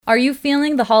Are you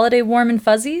feeling the holiday warm and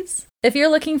fuzzies? If you're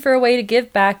looking for a way to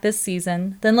give back this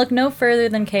season, then look no further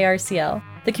than KRCL,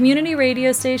 the community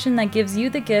radio station that gives you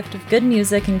the gift of good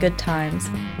music and good times.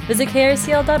 Visit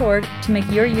krcl.org to make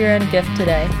your year-end gift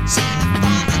today.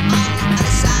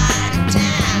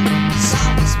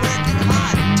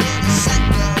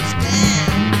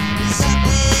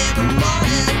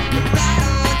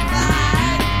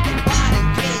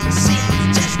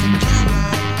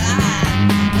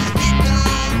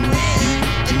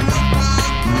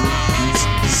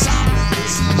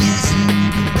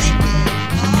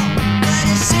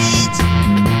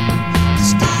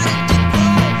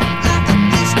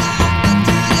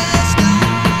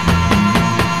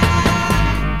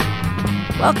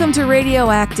 Welcome to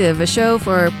Radioactive, a show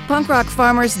for punk rock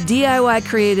farmers, DIY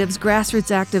creatives,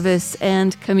 grassroots activists,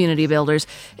 and community builders.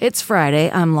 It's Friday.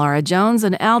 I'm Laura Jones,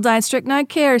 and Aldine Stricknight,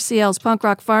 KRCL's punk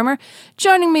rock farmer,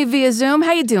 joining me via Zoom.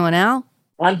 How you doing, Al?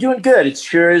 I'm doing good. It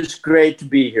sure is great to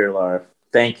be here, Laura.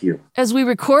 Thank you. As we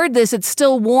record this, it's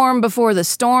still warm before the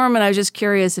storm, and I was just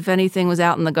curious if anything was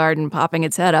out in the garden popping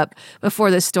its head up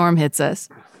before the storm hits us.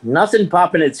 Nothing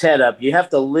popping its head up. You have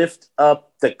to lift up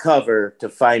the cover to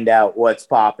find out what's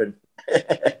popping.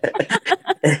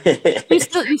 You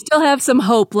still have some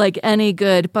hope, like any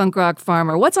good punk rock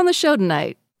farmer. What's on the show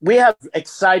tonight? We have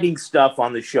exciting stuff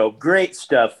on the show. Great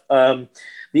stuff.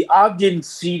 The Ogden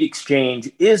Seed Exchange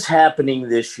is happening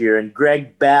this year, and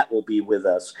Greg Batt will be with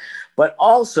us. But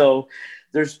also,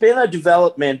 there's been a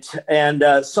development and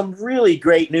some really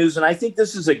great news, and I think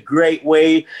this is a great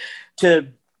way to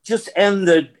just end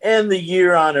the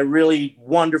year on a really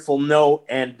wonderful note.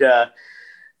 And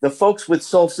the folks with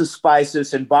Solstice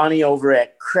Spices and Bonnie over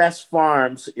at Crest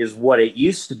Farms is what it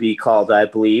used to be called, I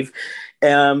believe.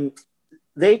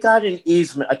 They got an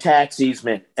easement, a tax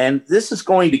easement, and this is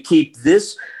going to keep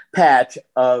this patch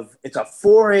of, it's a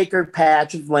 4-acre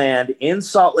patch of land in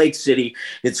Salt Lake City.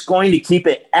 It's going to keep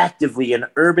it actively an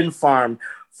urban farm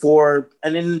for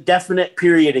an indefinite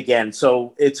period again.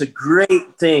 So it's a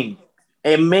great thing.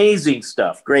 Amazing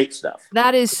stuff. Great stuff.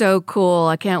 That is so cool.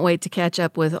 I can't wait to catch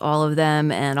up with all of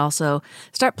them and also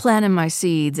start planting my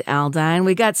seeds, Aldine.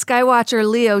 We got Skywatcher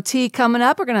Leo T coming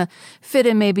up. We're going to fit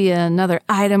in maybe another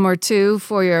item or two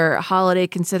for your holiday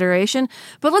consideration.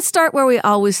 But let's start where we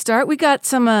always start. We got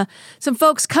some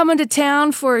folks coming to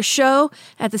town for a show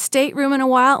at the State Room in a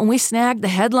while, and we snagged the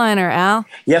headliner, Al.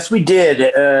 Yes, we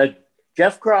did.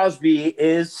 Jeff Crosby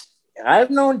is...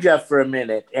 I've known Jeff for a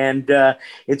minute, and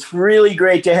it's really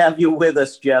great to have you with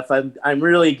us, Jeff. I'm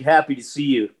really happy to see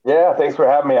you. Yeah, thanks for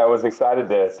having me. I was excited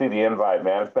to see the invite,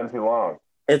 man. It's been too long.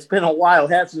 It's been a while,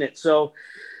 hasn't it? So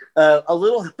a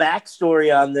little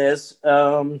backstory on this.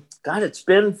 God, it's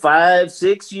been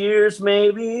 5-6 years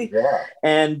maybe. Yeah.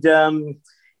 And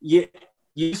you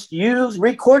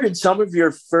recorded some of your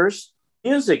first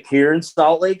music here in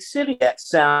Salt Lake City at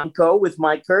Soundco with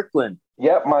Mike Kirkland.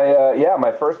 Yep,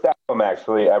 my first album,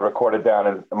 actually, I recorded down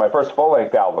in my first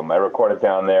full-length album. I recorded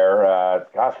down there,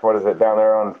 what is it, down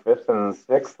there on 5th and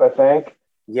 6th, I think?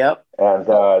 Yep. And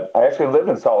I actually lived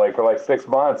in Salt Lake for like 6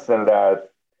 months, and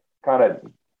kind of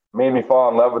made me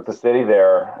fall in love with the city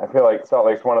there. I feel like Salt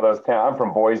Lake's one of those towns. I'm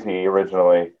from Boise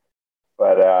originally,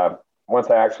 but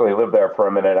once I actually lived there for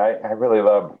a minute, I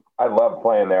love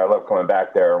playing there. I love coming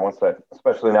back there.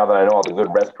 Especially now that I know all the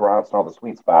good restaurants and all the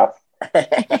sweet spots.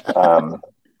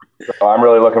 So I'm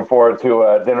really looking forward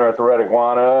to dinner at the Red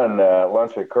Iguana and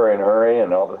lunch at Curry and Hurry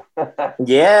and all the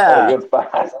yeah, all the good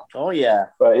spots. Oh yeah,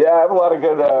 but yeah, I have a lot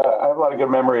of good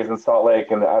memories in Salt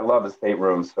Lake, and I love the State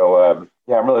Room. So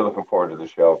yeah, I'm really looking forward to the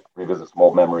show. Revisit some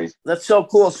old memories. That's so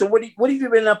cool. So what have you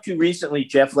been up to recently,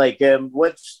 Jeff? Like,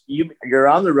 you're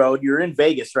on the road. You're in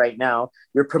Vegas right now.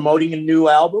 You're promoting a new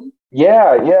album.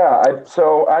 Yeah.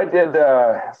 I did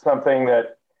something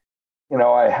that, you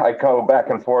know, I go back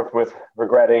and forth with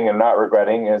regretting and not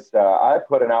regretting. Is I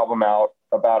put an album out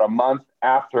about a month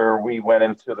after we went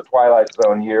into the Twilight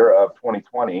Zone year of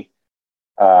 2020.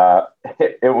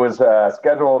 It was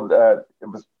scheduled.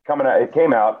 It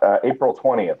came out April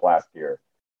 20th last year.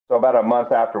 So about a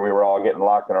month after we were all getting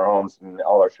locked in our homes and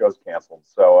all our shows canceled.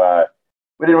 So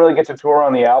we didn't really get to tour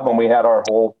on the album. We had our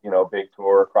whole, big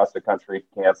tour across the country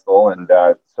cancel. And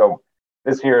so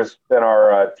this year's been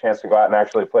our chance to go out and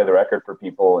actually play the record for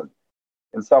people. And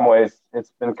in some ways,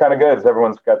 it's been kind of good as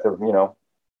everyone's got to,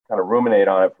 kind of ruminate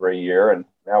on it for a year. And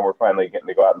now we're finally getting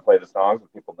to go out and play the songs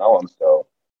and people know them. So,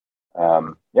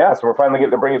 so we're finally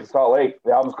getting to bring it to Salt Lake.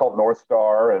 The album's called North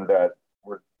Star, and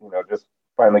we're, just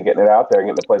finally getting it out there and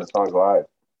getting to play the songs live.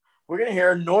 We're going to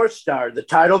hear North Star, the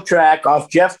title track off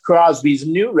Jeff Crosby's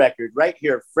new record, right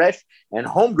here, fresh and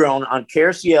homegrown on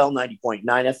KRCL 90.9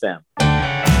 FM.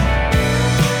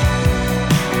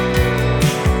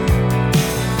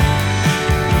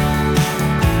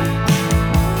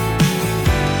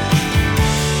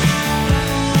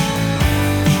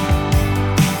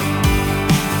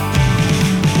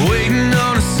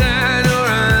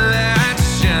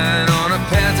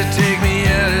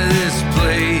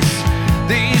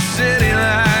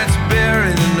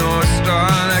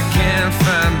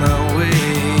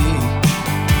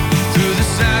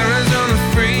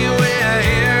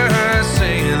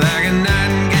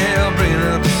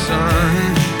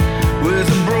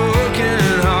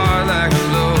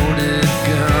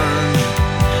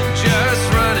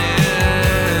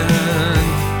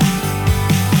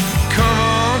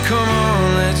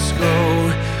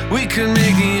 could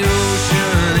make the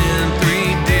ocean in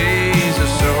 3 days or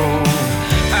so.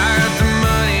 I got the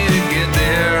money to get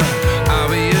there. I'll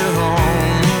be at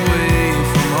home away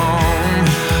from home.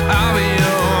 I'll be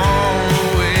at home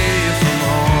away from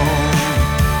home.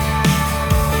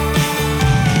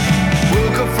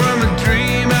 Woke up from a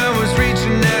dream, I was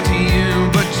reaching out to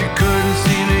you, but you couldn't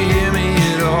seem to hear me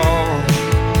at all.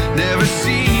 Never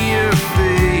see your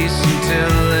face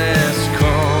until last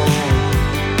call.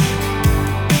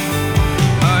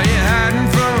 Are you hiding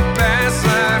from a past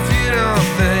life you don't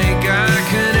think I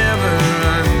could ever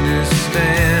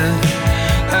understand?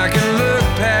 I can look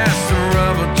past the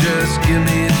rubble, just give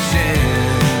me a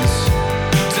chance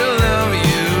to love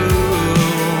you.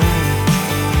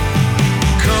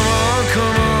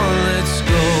 Come on, let's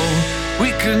go. We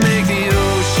could make the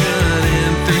ocean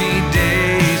in 3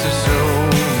 days or so.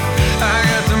 I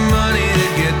got the money to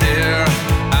get there.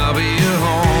 I'll be at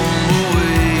home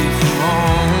away from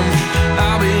home.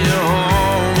 I'll be at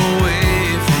home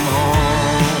away from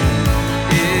home.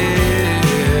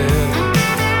 Yeah.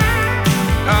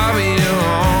 I'll be at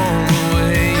home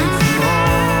away from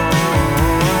home.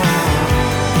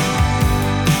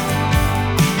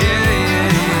 Yeah,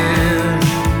 yeah, yeah.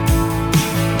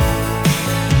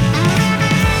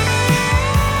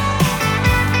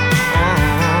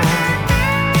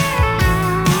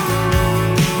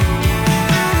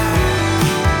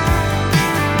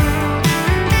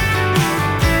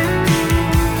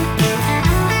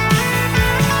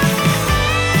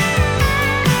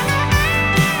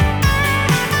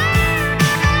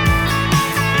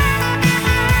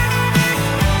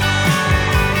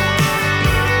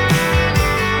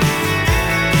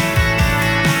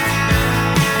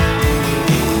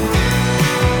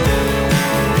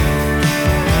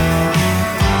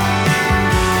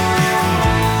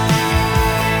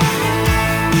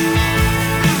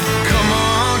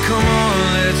 Come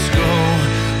on, let's go.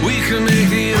 We can make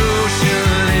the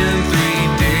ocean in 3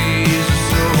 days or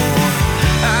so.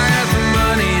 I got the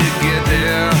money to get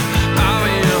there. I'll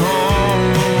be at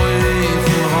home away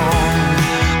from home.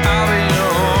 I'll be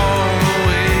at home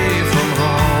away from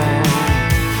home.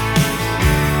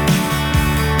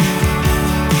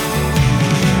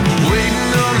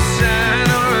 Waiting on a sign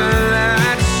or a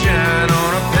light to shine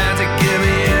on a path to get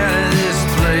me out of this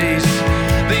place.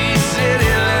 These city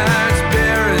lights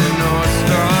bearing North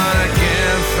Star, I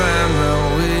can't find my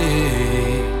way.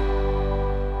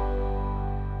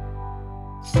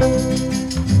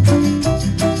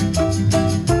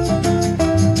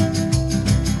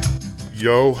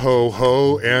 Yo ho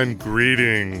ho and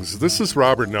greetings. This is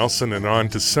Robert Nelson, and on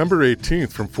December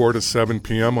 18th from 4 to 7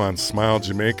 p.m. on Smile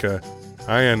Jamaica,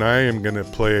 I am going to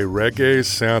play Reggae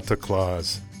Santa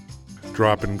Claus,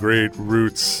 dropping great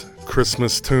roots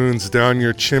Christmas tunes down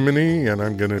your chimney, and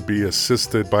I'm going to be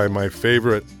assisted by my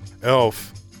favorite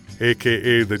elf,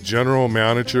 aka the general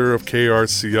manager of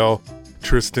KRCL,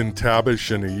 Tristan Tabish,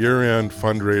 in a year-end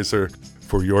fundraiser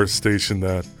for your station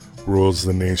that rules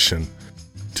the nation.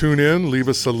 Tune in, leave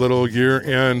us a little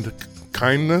year-end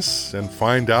kindness, and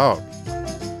find out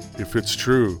if it's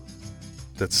true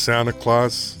that Santa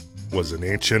Claus was an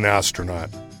ancient astronaut.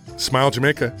 Smile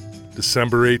Jamaica,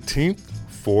 December 18th,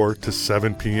 4 to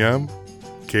 7 p.m.,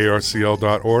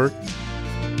 krcl.org.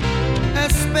 A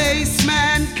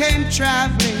spaceman came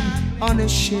traveling on a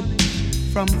ship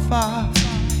from far.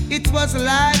 It was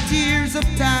light years of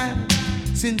time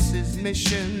since his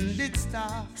mission did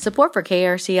start. Support for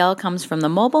KRCL comes from the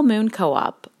Mobile Moon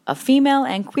Co-op, a female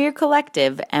and queer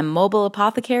collective and mobile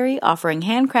apothecary offering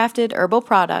handcrafted herbal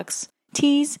products,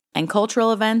 teas, and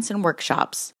cultural events and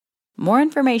workshops. More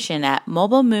information at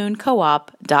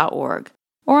mobilemooncoop.org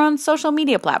or on social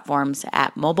media platforms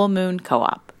at Mobile Moon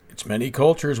Co-op. It's many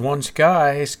cultures, one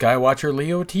sky. Skywatcher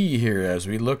Leo T here as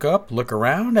we look up, look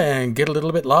around, and get a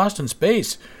little bit lost in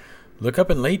space. Look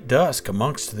up in late dusk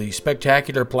amongst the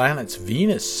spectacular planets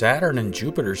Venus, Saturn, and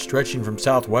Jupiter stretching from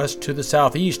southwest to the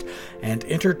southeast and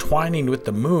intertwining with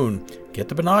the moon. Get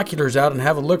the binoculars out and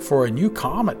have a look for a new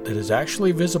comet that is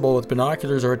actually visible with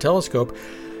binoculars or a telescope.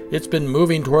 It's been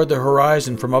moving toward the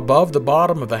horizon from above the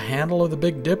bottom of the handle of the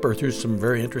Big Dipper through some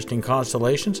very interesting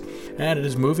constellations, and it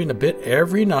is moving a bit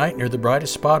every night near the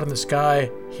brightest spot in the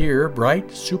sky here, bright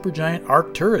supergiant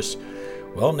Arcturus.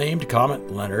 Well-named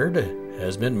Comet Leonard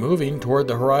has been moving toward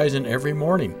the horizon every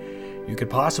morning. You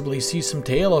could possibly see some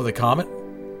tail of the comet.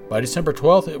 By December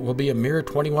 12th, it will be a mere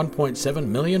 21.7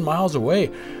 million miles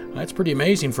away. That's pretty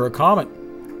amazing for a comet.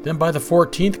 Then by the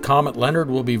 14th, Comet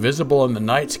Leonard will be visible in the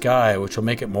night sky, which will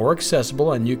make it more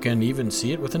accessible, and you can even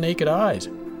see it with the naked eyes.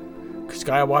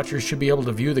 Skywatchers should be able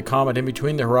to view the comet in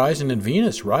between the horizon and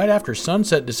Venus right after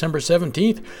sunset December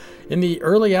 17th. In the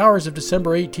early hours of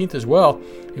December 18th as well.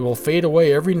 It will fade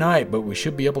away every night, but we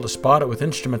should be able to spot it with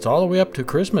instruments all the way up to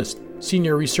Christmas.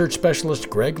 Senior research specialist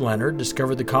Greg Leonard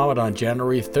discovered the comet on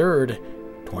January 3rd,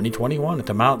 2021 at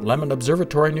the Mount Lemmon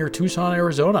Observatory near Tucson,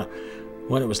 Arizona,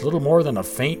 when it was little more than a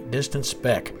faint distant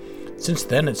speck. Since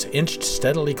then, it's inched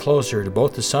steadily closer to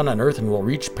both the Sun and Earth and will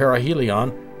reach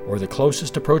perihelion, or the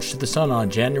closest approach to the Sun, on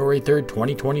January 3rd,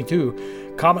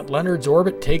 2022. Comet Leonard's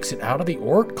orbit takes it out of the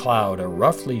Oort cloud, a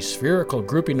roughly spherical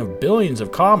grouping of billions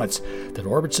of comets that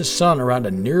orbits the Sun around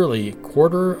a nearly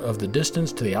quarter of the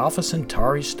distance to the Alpha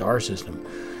Centauri star system.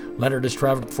 Leonard has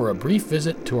traveled for a brief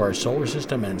visit to our solar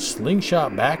system and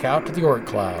slingshot back out to the Oort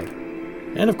cloud.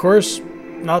 And of course,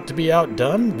 not to be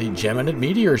outdone, the Geminid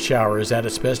meteor shower is at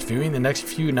its best viewing the next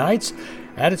few nights.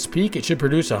 At its peak, it should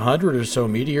produce 100 or so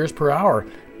meteors per hour,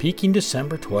 peaking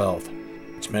December 12th.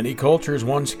 It's Many Cultures,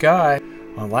 One Sky.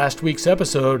 On last week's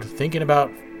episode, thinking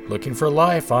about looking for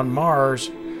life on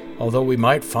Mars. Although we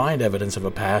might find evidence of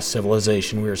a past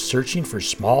civilization, we are searching for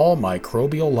small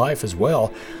microbial life as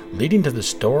well, leading to the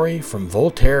story from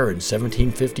Voltaire in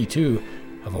 1752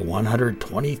 of a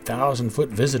 120,000-foot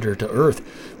visitor to Earth.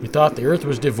 We thought the Earth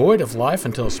was devoid of life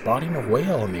until spotting a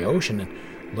whale in the ocean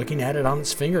and looking at it on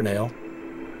its fingernail.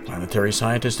 Planetary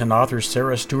scientist and author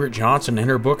Sarah Stewart Johnson, in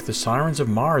her book The Sirens of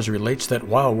Mars, relates that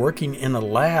while working in a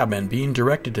lab and being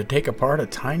directed to take apart a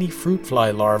tiny fruit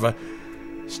fly larva,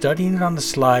 studying it on the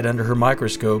slide under her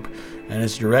microscope, and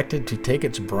is directed to take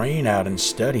its brain out and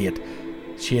study it,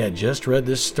 she had just read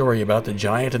this story about the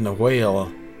giant and the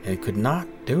whale and could not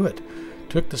do it.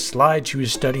 Took the slide she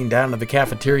was studying down to the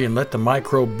cafeteria and let the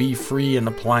microbe be free in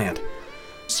the plant.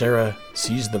 Sarah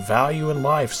sees the value in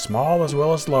life, small as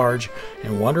well as large,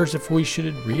 and wonders if we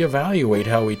should reevaluate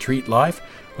how we treat life,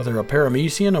 whether a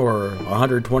paramecium or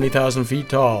 120,000 feet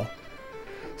tall.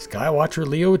 Skywatcher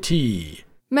Leo T.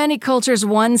 Many Cultures,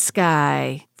 One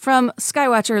Sky. From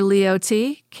Skywatcher Leo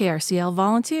T., KRCL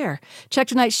volunteer. Check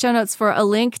tonight's show notes for a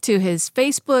link to his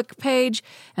Facebook page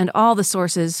and all the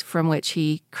sources from which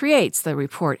he creates the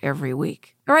report every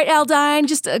week. All right, Aldine,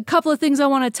 just a couple of things I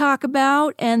want to talk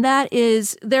about, and that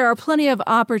is there are plenty of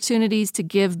opportunities to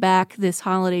give back this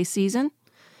holiday season.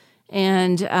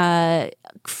 And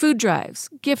food drives,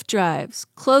 gift drives,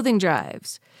 clothing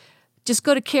drives. Just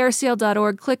go to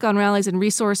krcl.org, click on rallies and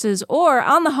resources, or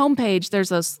on the homepage, there's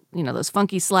those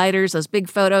funky sliders, those big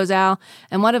photos, Al,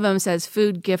 and one of them says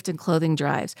food, gift, and clothing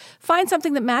drives. Find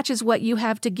something that matches what you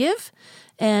have to give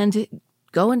and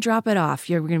go and drop it off.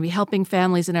 You're going to be helping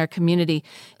families in our community.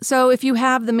 So if you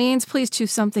have the means, please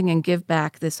choose something and give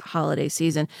back this holiday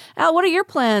season. Al, what are your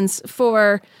plans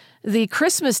for the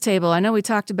Christmas table? I know we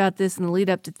talked about this in the lead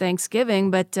up to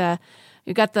Thanksgiving, but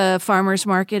you got the farmers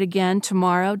market again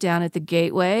tomorrow down at the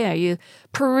Gateway. Are you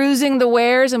perusing the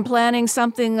wares and planning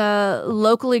something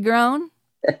locally grown?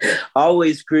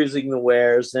 Always cruising the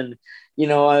wares. And,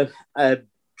 I'm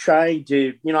trying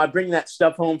to, I bring that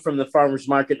stuff home from the farmers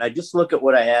market and I just look at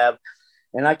what I have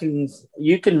and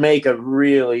you can make a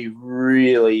really,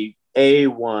 really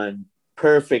A1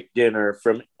 perfect dinner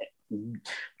from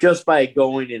just by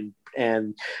going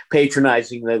and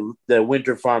patronizing the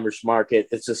winter farmers market.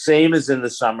 It's the same as in the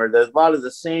summer. There's a lot of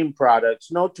the same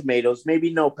products, no tomatoes,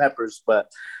 maybe no peppers, but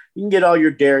you can get all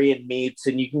your dairy and meats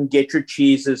and you can get your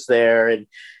cheeses there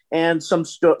and some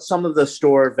of the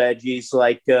store veggies,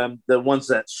 like the ones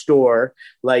that store,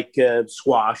 like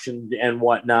squash and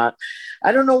whatnot.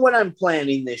 I don't know what I'm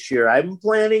planning this year. I'm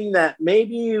planning that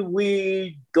maybe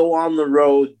we go on the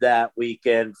road that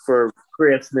weekend for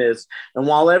Christmas. And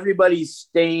while everybody's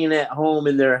staying at home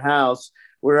in their house,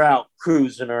 we're out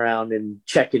cruising around and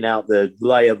checking out the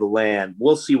lay of the land.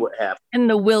 We'll see what happens. In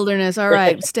the wilderness. All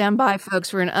right. Stand by, folks,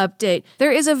 for an update.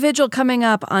 There is a vigil coming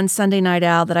up on Sunday Night,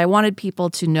 Al, that I wanted people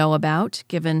to know about,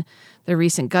 given the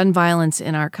recent gun violence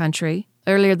in our country.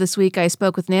 Earlier this week, I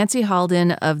spoke with Nancy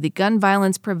Halden of the Gun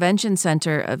Violence Prevention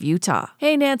Center of Utah.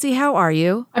 Hey, Nancy, how are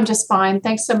you? I'm just fine.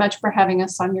 Thanks so much for having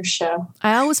us on your show.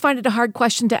 I always find it a hard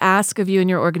question to ask of you and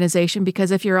your organization, because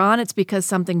if you're on, it's because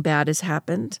something bad has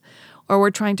happened, or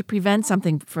we're trying to prevent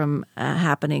something from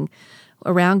happening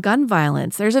around gun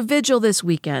violence. There's a vigil this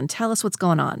weekend. Tell us what's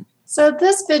going on. So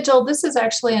this is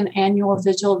actually an annual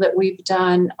vigil that we've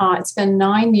done. It's been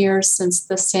 9 years since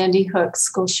the Sandy Hook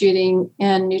school shooting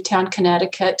in Newtown,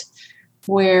 Connecticut,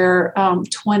 where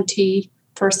 20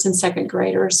 first and second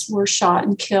graders were shot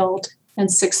and killed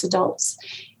and 6 adults.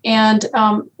 And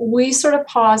we sort of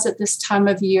pause at this time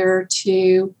of year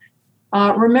to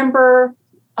remember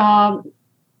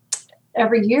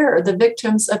every year the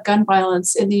victims of gun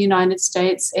violence in the United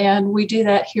States, and we do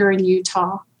that here in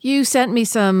Utah. You sent me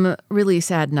some really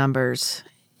sad numbers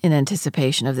in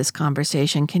anticipation of this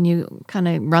conversation. Can you kind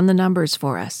of run the numbers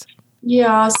for us?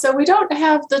 Yeah, so we don't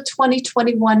have the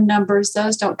 2021 numbers.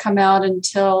 Those don't come out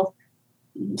until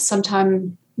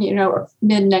sometime,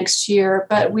 mid next year.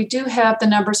 But we do have the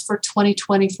numbers for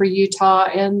 2020 for Utah,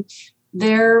 and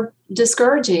they're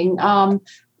discouraging.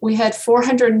 We had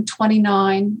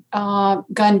 429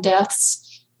 gun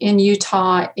deaths in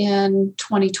Utah in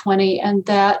 2020, and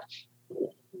that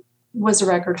was a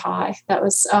record high. That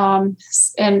was,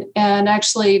 and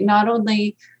actually not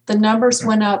only the numbers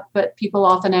went up, but people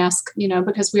often ask,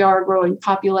 because we are a growing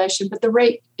population, but the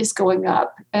rate is going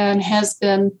up and has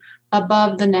been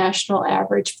above the national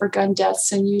average for gun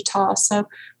deaths in Utah. So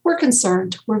we're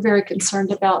concerned. We're very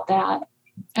concerned about that,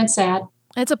 and sad.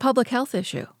 It's a public health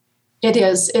issue. It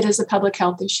is. It is a public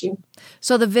health issue.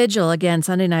 So the vigil, again,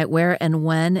 Sunday night, where and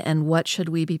when and what should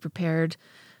we be prepared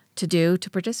to do to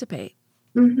participate?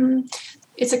 Mm-hmm.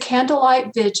 It's a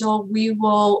candlelight vigil. We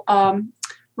will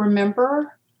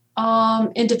remember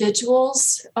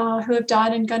individuals who have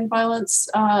died in gun violence,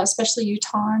 especially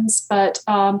Utahns, but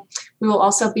we will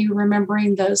also be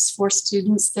remembering those 4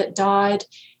 students that died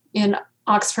in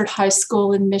Oxford High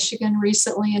School in Michigan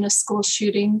recently in a school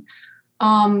shooting.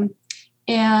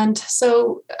 And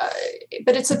so,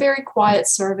 but it's a very quiet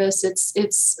service.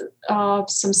 It's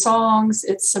some songs,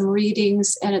 it's some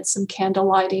readings, and it's some candle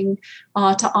lighting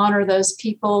to honor those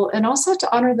people, and also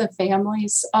to honor the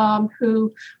families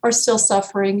who are still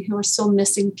suffering, who are still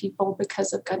missing people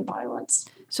because of gun violence.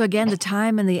 So again, the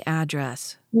time and the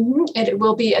address. Mm-hmm. And it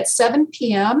will be at 7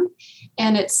 p.m.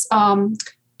 and it's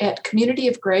at Community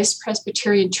of Grace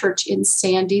Presbyterian Church in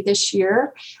Sandy this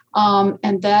year.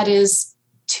 And that is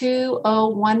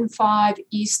 2015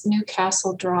 East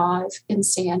Newcastle Drive in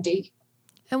Sandy.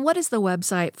 And what is the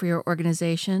website for your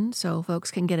organization so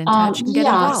folks can get in touch and get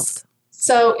involved?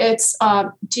 So it's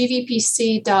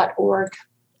gvpc.org.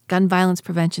 Gun Violence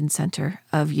Prevention Center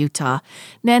of Utah.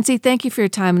 Nancy, thank you for your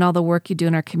time and all the work you do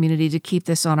in our community to keep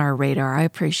this on our radar. I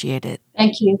appreciate it.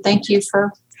 Thank you. Thank you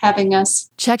for having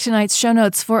us. Check tonight's show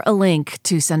notes for a link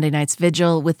to Sunday night's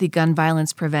vigil with the Gun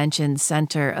Violence Prevention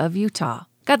Center of Utah.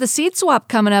 Got the seed swap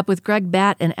coming up with Greg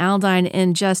Batt and Aldine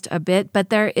in just a bit,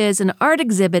 but there is an art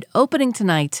exhibit opening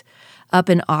tonight up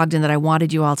in Ogden that I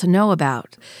wanted you all to know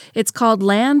about. It's called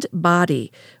Land Body,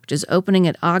 which is opening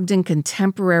at Ogden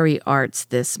Contemporary Arts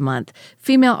this month.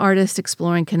 Female artists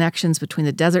exploring connections between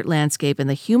the desert landscape and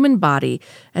the human body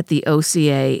at the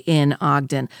OCA in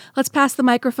Ogden. Let's pass the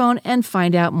microphone and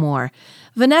find out more.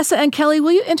 Vanessa and Kelly,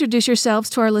 will you introduce yourselves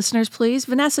to our listeners, please?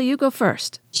 Vanessa, you go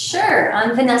first. Sure.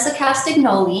 I'm Vanessa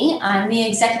Castagnoli. I'm the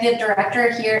executive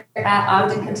director here at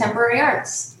Ogden Contemporary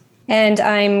Arts. And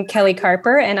I'm Kelly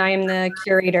Carper, and I am the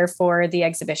curator for the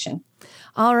exhibition.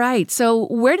 All right. So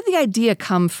where did the idea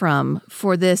come from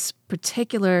for this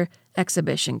particular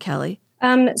exhibition, Kelly?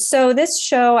 So this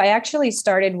show, I actually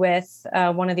started with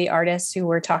one of the artists who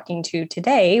we're talking to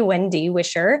today, Wendy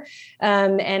Wisher.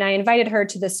 And I invited her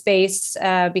to the space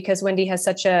because Wendy has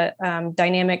such a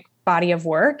dynamic body of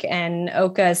work, and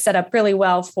OCA is set up really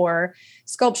well for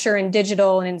sculpture and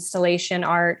digital and installation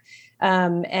art.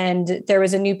 And there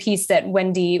was a new piece that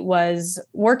Wendy was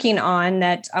working on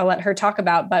that I'll let her talk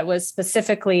about, but was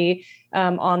specifically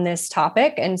on this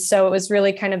topic. And so it was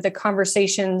really kind of the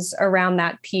conversations around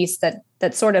that piece that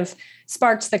sort of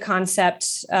sparked the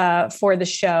concept for the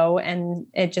show. And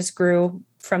it just grew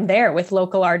from there with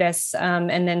local artists and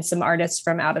then some artists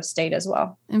from out of state as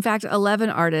well. In fact, 11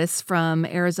 artists from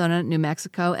Arizona, New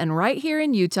Mexico, and right here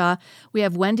in Utah, we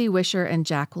have Wendy Wisher and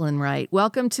Jacqueline Wright.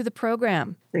 Welcome to the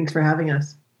program. Thanks for having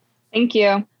us. Thank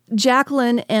you.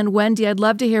 Jacqueline and Wendy, I'd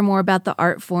love to hear more about the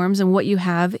art forms and what you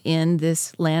have in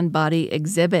this Land Body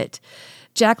exhibit.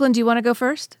 Jacqueline, do you want to go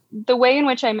first? The way in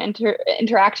which I'm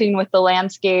interacting with the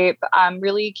landscape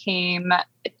really came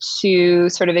to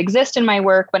sort of exist in my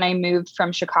work when I moved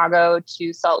from Chicago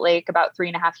to Salt Lake about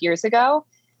 3.5 years ago,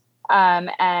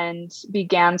 and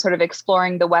began sort of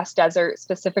exploring the West Desert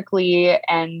specifically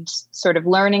and sort of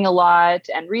learning a lot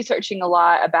and researching a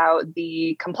lot about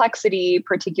the complexity,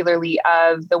 particularly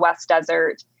of the West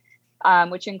Desert,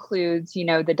 which includes, the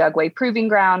Dugway Proving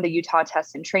Ground, the Utah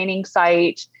Test and Training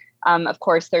Site. Of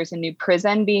course, there's a new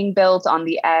prison being built on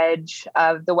the edge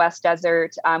of the West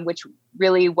Desert, which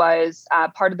really was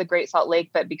part of the Great Salt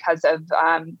Lake, but because of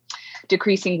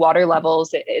decreasing water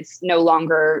levels, it's no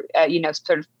longer,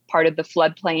 sort of part of the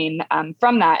floodplain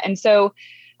from that. And so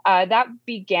that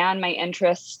began my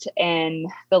interest in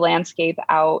the landscape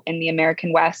out in the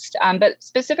American West, but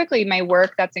specifically my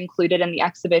work that's included in the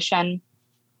exhibition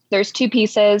There's two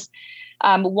pieces.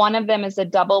 One of them is a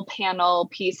double panel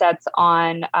piece that's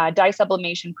on dye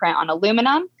sublimation print on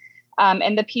aluminum.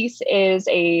 And the piece is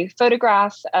a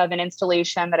photograph of an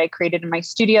installation that I created in my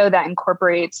studio that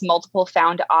incorporates multiple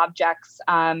found objects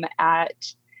at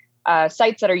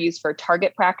sites that are used for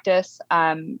target practice,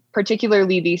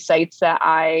 particularly these sites that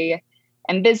I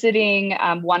am visiting,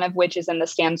 one of which is in the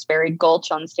Stansbury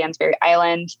Gulch on Stansbury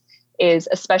Island, is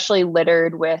especially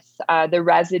littered with the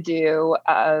residue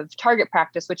of target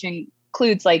practice, which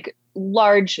includes like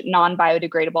large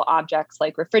non-biodegradable objects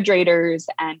like refrigerators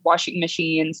and washing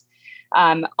machines,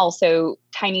 also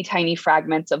tiny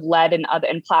fragments of lead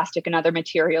and plastic and other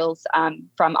materials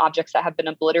from objects that have been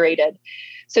obliterated.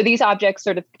 So these objects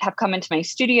sort of have come into my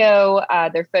studio.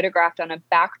 They're photographed on a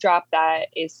backdrop that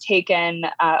is taken,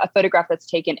 a photograph that's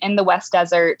taken in the West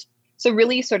Desert. So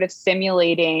really sort of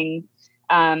simulating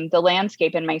the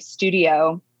landscape in my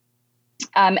studio.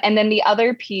 And then the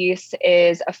other piece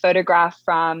is a photograph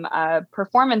from a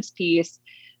performance piece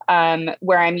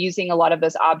where I'm using a lot of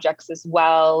those objects as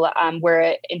well, where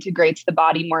it integrates the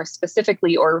body more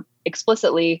specifically or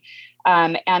explicitly.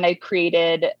 And I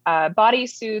created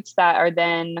bodysuits that are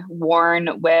then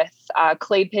worn with a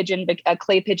clay pigeon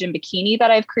bikini that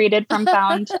I've created from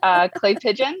found clay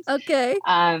pigeons. Okay.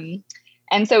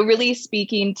 And so really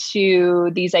speaking to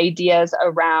these ideas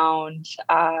around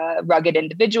rugged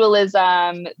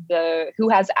individualism, who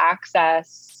has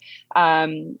access,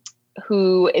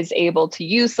 who is able to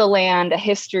use the land,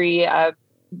 a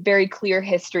very clear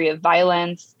history of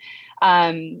violence,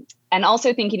 and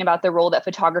also thinking about the role that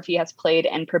photography has played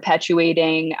in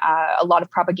perpetuating a lot of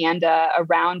propaganda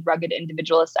around rugged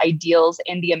individualist ideals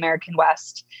in the American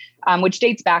West, which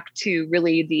dates back to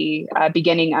really the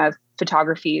beginning of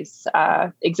photography's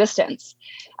existence.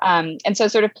 And so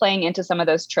sort of playing into some of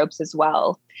those tropes as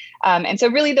well. And so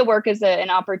really the work is an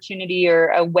opportunity or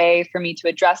a way for me to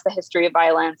address the history of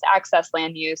violence, access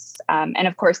land use, and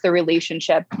of course the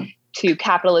relationship to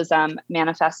capitalism,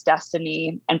 manifest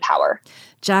destiny, and power.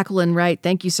 Jacqueline Wright,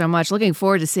 thank you so much. Looking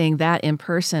forward to seeing that in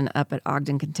person up at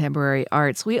Ogden Contemporary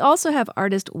Arts. We also have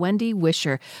artist Wendy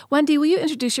Wisher. Wendy, will you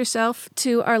introduce yourself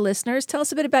to our listeners? Tell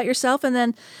us a bit about yourself and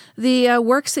then the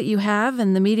works that you have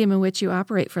and the medium in which you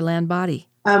operate for Land Body.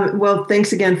 Well,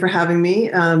 thanks again for having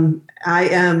me. I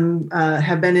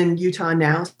have been in Utah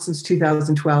now since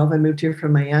 2012. I moved here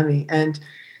from Miami, and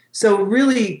so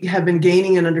really have been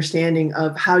gaining an understanding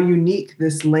of how unique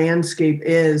this landscape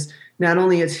is, not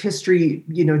only its history,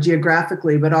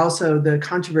 geographically, but also the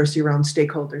controversy around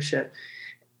stakeholdership.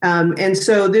 And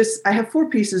so I have 4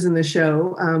 pieces in the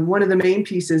show. One of the main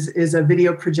pieces is a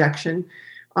video projection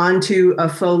onto a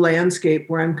faux landscape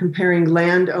where I'm comparing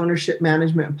land ownership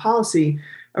management and policy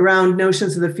around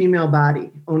notions of the female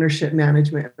body, ownership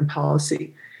management and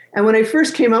policy. And when I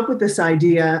first came up with this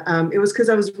idea, it was because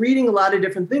I was reading a lot of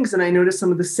different things and I noticed some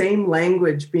of the same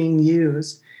language being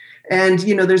used. And,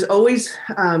 there's always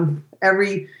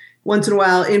every once in a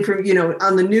while,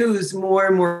 on the news, more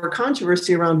and more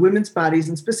controversy around women's bodies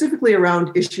and specifically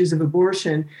around issues of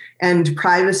abortion and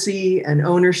privacy and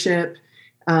ownership.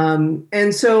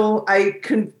 And so I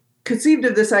conceived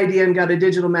of this idea and got a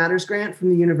Digital Matters grant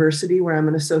from the university where I'm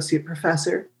an associate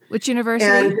professor. Which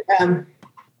university? And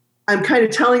I'm kind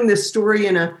of telling this story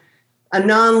in a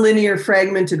non-linear,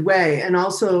 fragmented way. And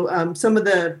also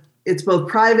it's both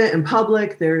private and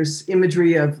public. There's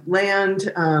imagery of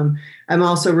land. I'm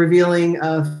also revealing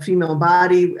a female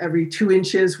body every 2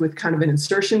 inches with kind of an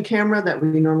insertion camera that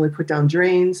we normally put down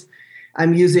drains.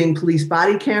 I'm using police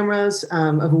body cameras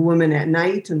of a woman at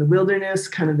night in the wilderness,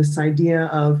 kind of this idea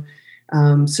of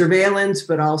surveillance,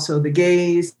 but also the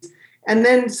gaze. And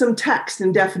then some text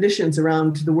and definitions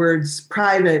around the words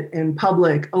private and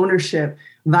public, ownership,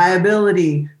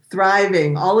 viability,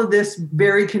 thriving, all of this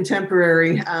very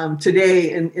contemporary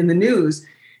today in the news.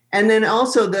 And then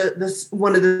also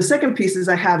one of the second pieces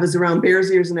I have is around Bears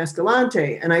Ears and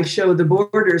Escalante. And I show the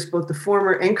borders, both the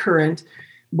former and current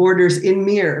borders in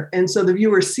mirror. And so the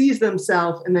viewer sees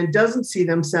themselves and then doesn't see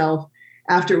themselves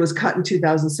after it was cut in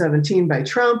 2017 by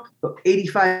Trump,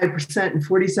 85% and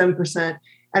 47%.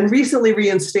 And recently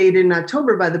reinstated in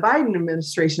October by the Biden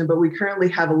administration, but we currently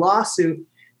have a lawsuit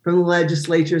from the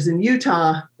legislatures in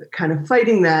Utah kind of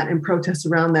fighting that and protests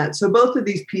around that. So both of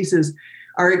these pieces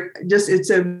are it's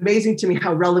amazing to me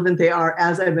how relevant they are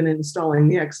as I've been installing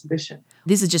the exhibition.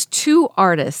 These are just 2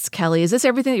 artists, Kelly. Is this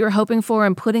everything that you were hoping for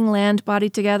in putting Land Body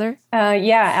together?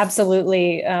 Yeah,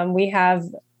 absolutely. We have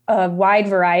a wide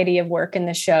variety of work in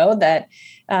the show that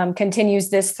continues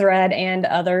this thread and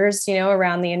others,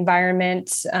 around the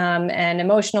environment and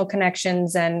emotional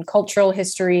connections and cultural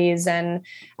histories and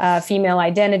female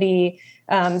identity.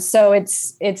 So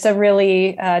it's a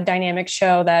really dynamic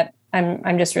show that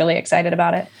I'm just really excited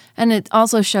about it. And it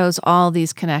also shows all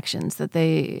these connections that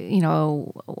they,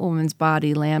 women's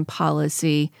body, land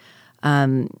policy,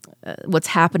 what's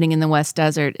happening in the West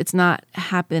Desert. It's not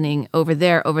happening over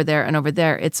there, and over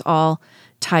there. It's all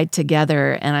tied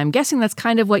together. And I'm guessing that's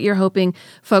kind of what you're hoping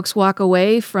folks walk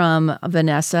away from,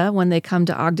 Vanessa, when they come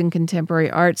to Ogden Contemporary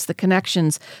Arts, the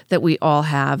connections that we all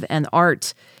have, and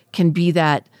art can be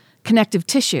that connective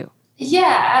tissue.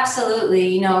 Yeah,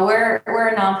 absolutely. We're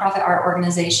a nonprofit art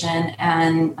organization,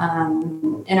 and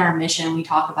in our mission, we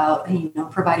talk about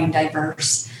providing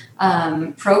diverse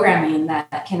programming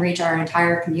that can reach our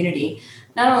entire community.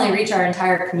 Not only reach our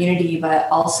entire community, but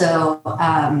also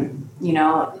we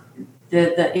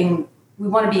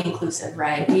want to be inclusive,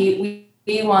 right? We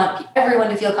want everyone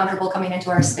to feel comfortable coming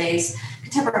into our space.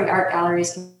 Contemporary art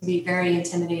galleries can be very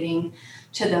intimidating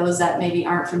to those that maybe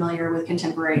aren't familiar with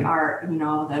contemporary art,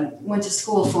 that went to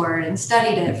school for it and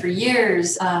studied it for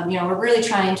years. We're really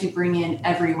trying to bring in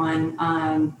everyone.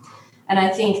 And I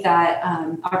think that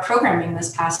our programming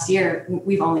this past year,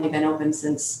 we've only been open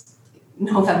since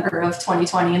November of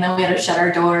 2020, and then we had to shut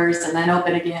our doors and then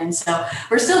open again. So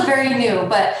we're still very new,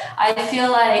 but I feel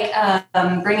like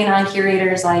bringing on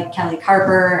curators like Kelly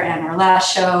Carper and our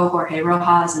last show, Jorge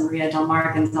Rojas and Maria Del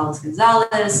Mar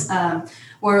Gonzalez,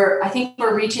 I think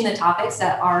we're reaching the topics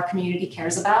that our community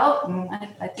cares about. And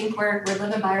I think we're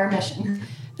living by our mission.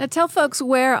 Now tell folks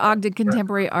where Ogden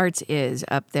Contemporary Arts is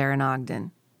up there in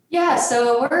Ogden. Yeah,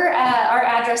 so our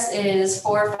address is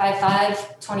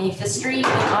 455 25th Street in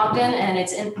Ogden, and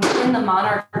it's in the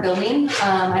Monarch building.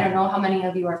 I don't know how many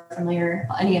of you are familiar,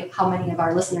 how many of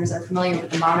our listeners are familiar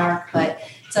with the Monarch, but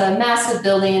it's a massive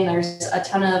building. There's a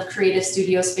ton of creative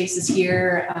studio spaces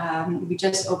here. We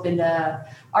just opened a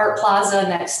art plaza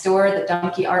next door, the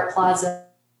Donkey Art Plaza,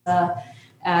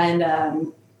 and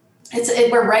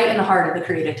we're right in the heart of the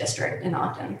creative district in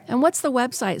Ogden. And what's the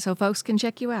website so folks can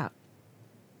check you out?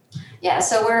 Yeah,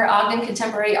 so we're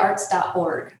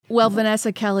ogdencontemporaryarts.org. Well,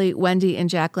 Vanessa, Kelly, Wendy, and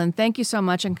Jacqueline, thank you so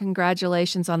much, and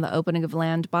congratulations on the opening of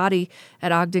Land Body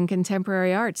at Ogden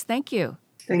Contemporary Arts. Thank you.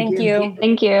 Thank you.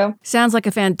 Thank you. Sounds like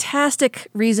a fantastic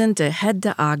reason to head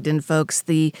to Ogden, folks.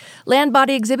 The Land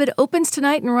Body exhibit opens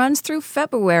tonight and runs through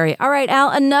February. All right, Al,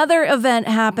 another event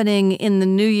happening in the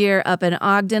new year up in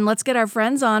Ogden. Let's get our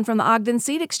friends on from the Ogden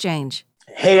Seed Exchange.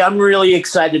 Hey, I'm really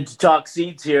excited to talk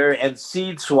seeds here and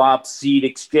Seed Swap Seed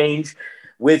Exchange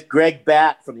with Greg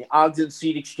Batt from the Ogden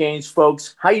Seed Exchange,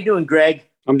 folks. How you doing, Greg?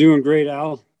 I'm doing great,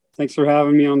 Al. Thanks for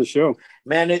having me on the show.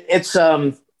 Man, it's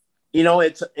a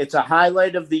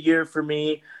highlight of the year for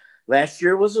me. Last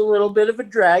year was a little bit of a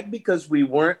drag because we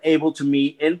weren't able to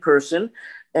meet in person.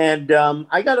 And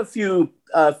I got a few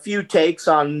takes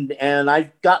on, and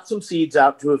I got some seeds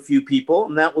out to a few people,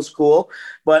 and that was cool.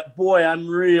 But boy, I'm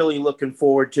really looking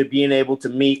forward to being able to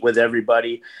meet with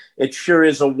everybody. It sure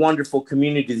is a wonderful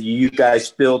community that you guys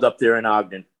build up there in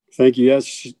Ogden. Thank you.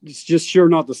 Yes, it's just sure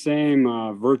not the same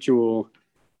virtual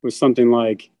with something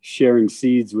like sharing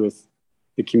seeds with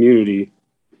the community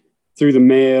through the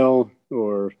mail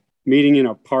or meeting in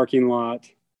a parking lot.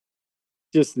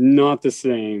 Just not the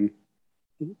same.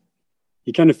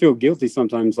 You kind of feel guilty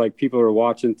sometimes, like people are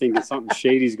watching thinking something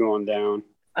shady's going down.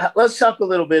 Let's talk a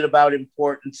little bit about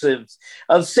importance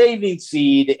of saving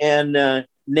seed and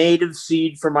native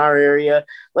seed from our area.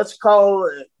 Let's call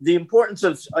the importance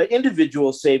of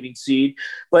individual saving seed,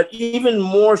 but even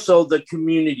more so the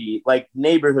community, like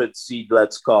neighborhood seed,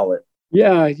 let's call it.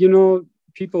 Yeah,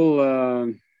 people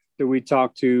that we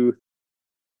talk to,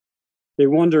 they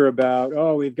wonder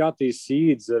about, we've got these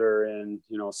seeds that are in,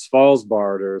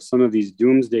 Svalbard or some of these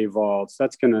doomsday vaults.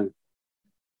 That's going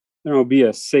to, be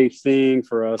a safe thing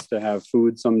for us to have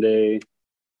food someday.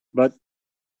 But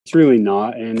it's really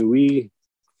not. And we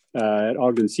at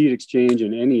Ogden Seed Exchange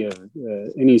and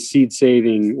any seed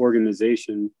saving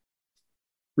organization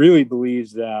really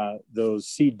believes that those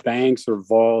seed banks or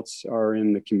vaults are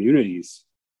in the communities.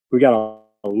 We got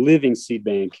a living seed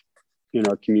bank in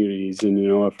our communities, and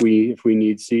if we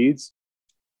need seeds,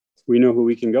 we know who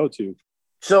we can go to.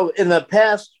 So in the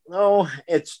past,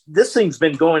 this thing's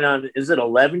been going on. Is it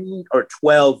 11 or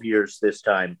 12 years this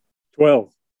time? 12.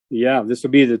 Yeah, this will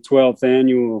be the 12th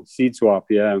annual seed swap.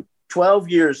 Yeah. 12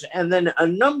 years. And then a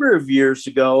number of years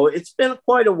ago, it's been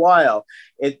quite a while,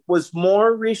 it was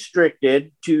more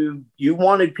restricted to, you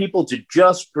wanted people to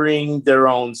just bring their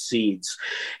own seeds.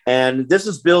 And this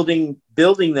is building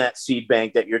that seed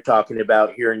bank that you're talking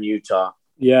about here in Utah.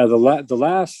 Yeah, the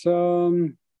last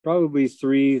probably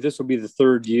this will be the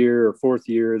third year or fourth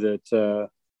year that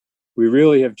we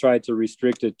really have tried to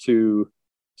restrict it to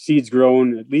seeds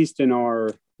grown, at least in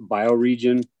our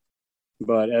bioregion,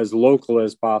 but as local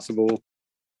as possible.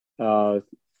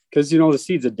 Because, the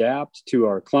seeds adapt to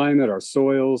our climate, our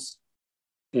soils,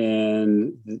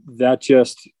 and that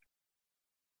just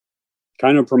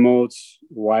kind of promotes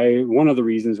one of the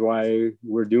reasons why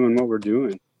we're doing what we're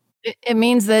doing. It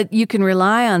means that you can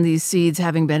rely on these seeds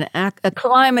having been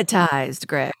acclimatized,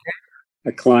 Greg.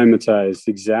 Acclimatized,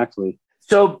 exactly.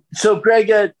 So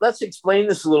Greg, let's explain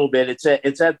this a little bit. It's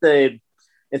at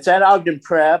Ogden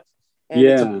Prep, and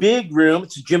it's a big room.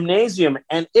 It's a gymnasium,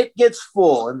 and it gets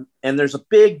full, and there's a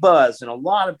big buzz, and a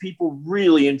lot of people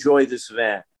really enjoy this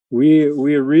event. We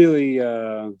are really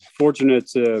fortunate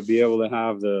to be able to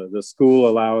have the school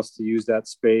allow us to use that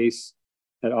space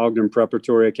at Ogden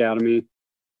Preparatory Academy.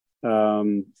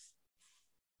 In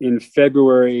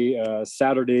February,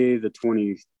 Saturday, the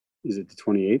 28th,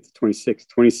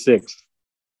 26th.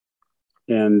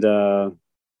 And,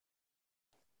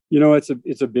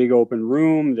 it's a big open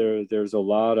room. There's a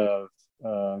lot of,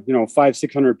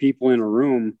 500-600 people in a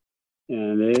room,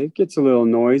 and it gets a little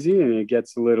noisy and it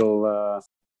gets a little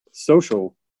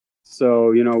social.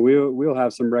 So, we'll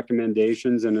have some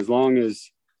recommendations, and as long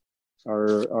as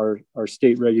our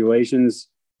state regulations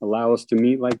allow us to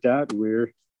meet like that,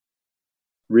 we're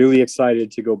really excited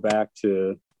to go back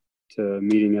to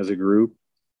meeting as a group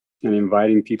and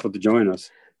inviting people to join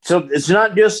us. So it's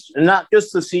not just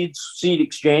the seed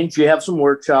exchange. You have some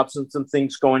workshops and some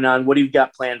things going on. What do you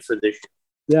got planned for this year?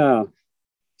 Yeah,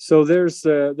 so there's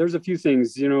a few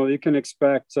things. You can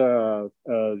expect a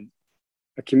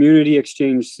community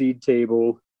exchange seed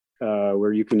table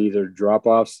where you can either drop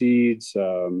off seeds.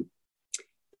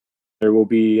 There will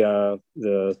be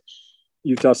the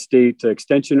Utah State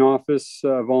Extension Office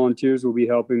volunteers will be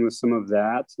helping with some of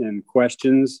that, and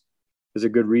questions is a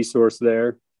good resource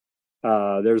there.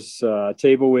 There's a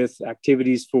table with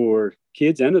activities for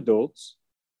kids and adults.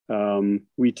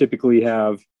 We typically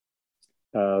have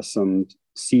some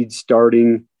seed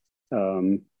starting,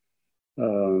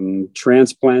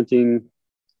 transplanting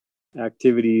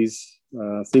activities,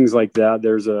 things like that.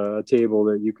 There's a table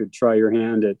that you could try your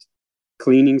hand at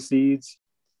cleaning seeds,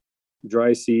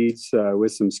 dry seeds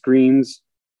with some screens.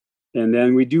 And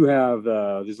then we do have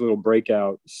these little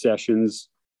breakout sessions.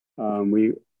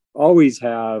 We always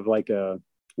have like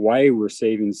why we're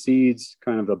saving seeds,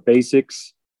 kind of the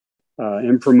basics,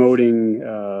 and promoting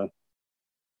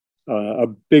a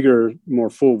bigger, more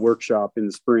full workshop in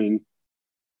the spring.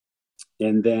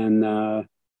 And then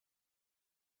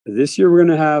this year we're going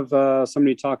to have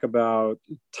somebody talk about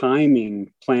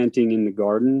timing planting in the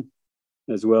garden,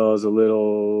 as well as a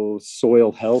little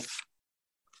soil health.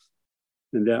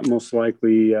 And that most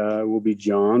likely will be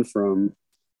John from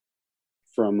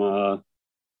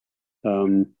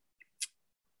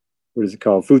what is it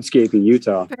called? Foodscape in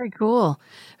Utah. Very cool.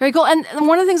 Very cool. And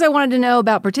one of the things I wanted to know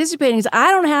about participating is I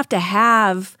don't have to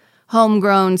have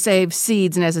homegrown saved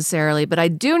seeds necessarily, but I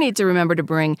do need to remember to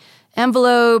bring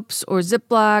envelopes or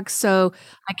Ziplocs so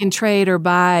I can trade or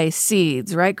buy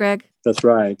seeds. Right, Greg? That's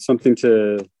right. Something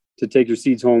to take your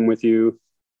seeds home with you.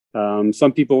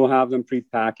 Some people will have them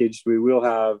prepackaged. We will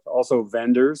have also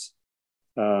vendors,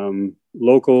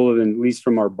 local, and at least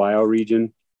from our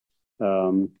bioregion,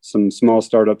 some small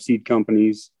startup seed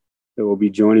companies that will be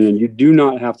joining. And you do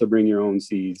not have to bring your own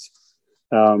seeds.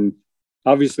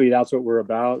 Obviously, that's what we're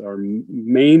about. Our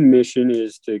main mission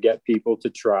is to get people to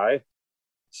try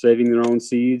saving their own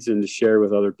seeds and to share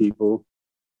with other people.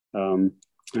 And,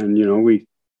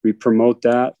 we promote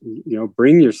that,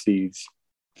 bring your seeds.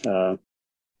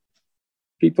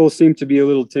 People seem to be a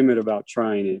little timid about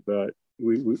trying it, but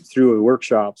we through the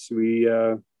workshops, we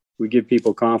give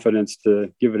people confidence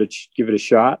to give it a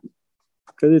shot,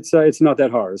 because it's not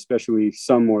that hard, especially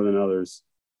some more than others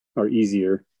are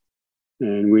easier.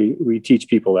 And we teach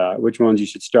people which ones you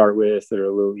should start with that are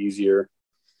a little easier,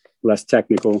 less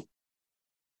technical.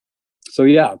 So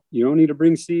yeah, you don't need to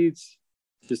bring seeds.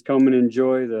 Just come and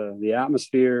enjoy the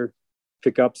atmosphere,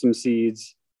 pick up some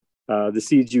seeds. The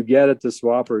seeds you get at the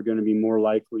swap are going to be more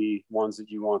likely ones that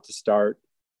you want to start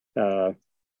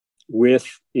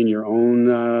with in your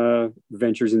own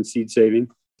ventures in seed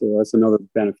saving. So that's another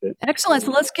benefit. Excellent.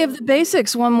 So let's give the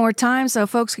basics one more time so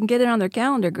folks can get it on their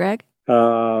calendar, Greg.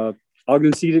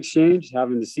 Ogden Seed Exchange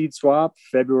having the seed swap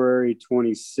February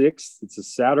 26th. It's a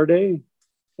Saturday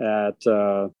at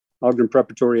Ogden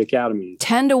Preparatory Academy.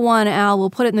 10-1, Al. We'll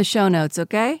put it in the show notes,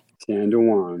 okay?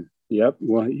 10-1. Yep.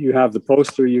 Well, you have the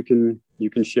poster you can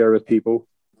share with people.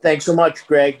 Thanks so much,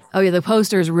 Greg. Oh, yeah, the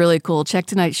poster is really cool. Check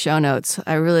tonight's show notes.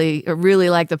 I really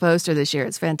like the poster this year.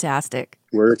 It's fantastic.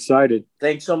 We're excited.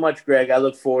 Thanks so much, Greg. I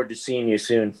look forward to seeing you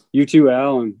soon. You too,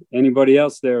 Al, and anybody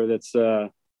else there that's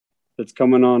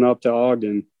coming on up to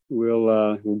Ogden.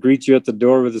 We'll greet you at the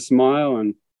door with a smile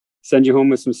and send you home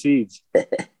with some seeds.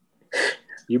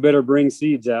 You better bring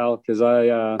seeds, Al, because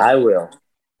I will.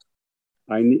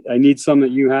 I need some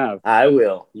that you have. I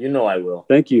will. You know I will.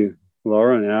 Thank you,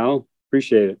 Laura and Al.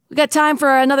 Appreciate it. We got time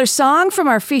for another song from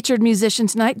our featured musician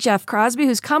tonight, Jeff Crosby,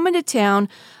 who's coming to town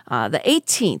the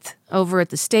 18th over at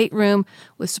the State Room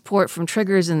with support from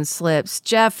Triggers and Slips.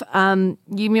 Jeff,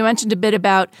 you mentioned a bit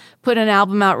about putting an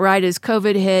album out right as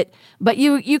COVID hit, but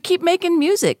you keep making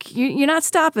music. You're not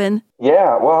stopping.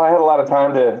 Yeah, well, I had a lot of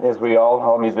time to, as we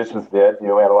all musicians did, we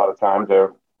had a lot of time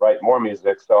to write more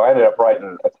music. So I ended up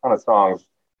writing a ton of songs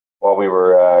while we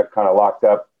were kind of locked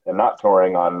up and not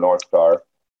touring on North Star.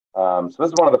 So this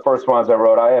is one of the first ones I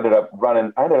wrote. I ended up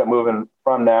moving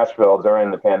from Nashville during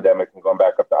the pandemic and going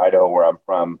back up to Idaho, where I'm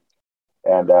from.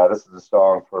 And this is a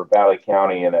song for Valley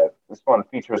County. And this one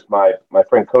features my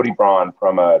friend Cody Braun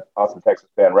from Austin, Texas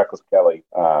band Reckless Kelly.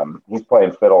 He's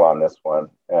playing fiddle on this one.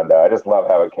 And I just love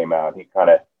how it came out. He kind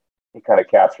of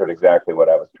captured exactly what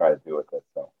I was trying to do with it.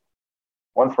 So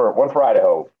one for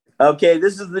Idaho. Okay,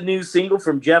 this is the new single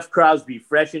from Jeff Crosby,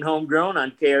 fresh and homegrown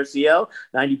on KRCL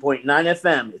 90.9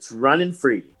 FM. It's Running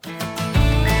Free.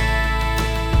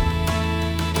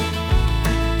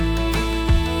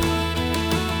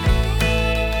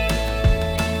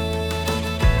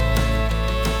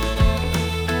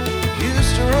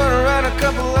 Used to run around a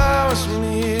couple hours from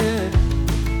here,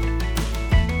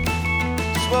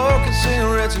 smoking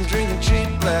cigarettes and drinking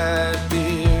cheap light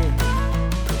beer.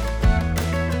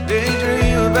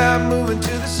 Daydream about moving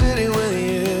to the city with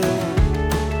you.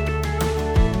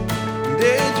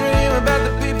 Daydream about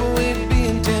the people we'd be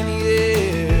in 10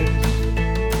 years.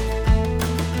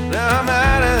 Now I'm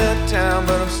out of that town,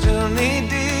 but I'm still knee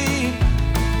deep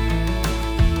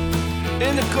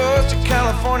in the coast of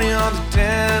California on to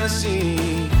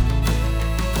Tennessee.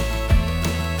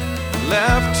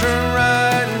 Left turn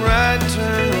right and right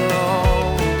turn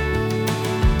wrong.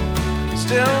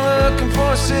 Still looking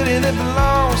for a city that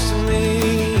belongs to me.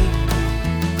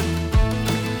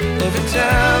 Every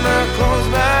time I close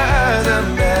my eyes,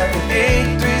 I'm back at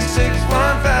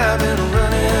 83615 and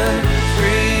running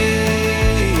free.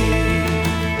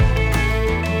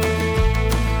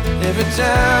 Every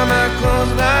time I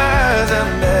close my eyes,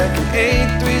 I'm back at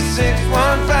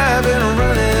 83615 and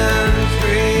running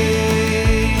free.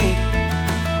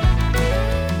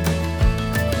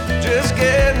 Just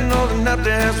getting old enough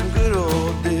to have some good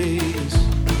old days.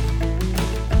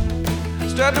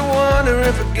 Start to wonder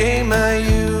if I gave my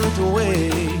youth away.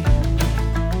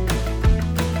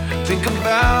 Think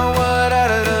about what I'd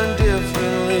have done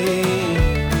differently.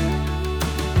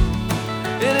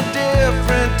 In a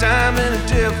different time, in a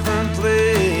different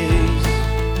place.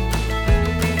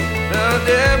 Now that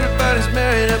everybody's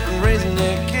married up and raising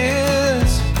their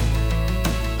kids,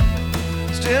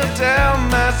 still tell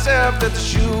myself that the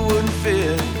shoe wouldn't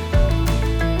fit.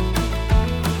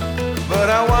 But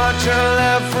I watch her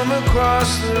laugh from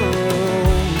across the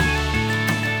room,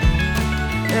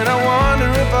 and I wonder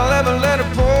if I'll ever let her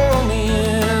pull me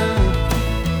in.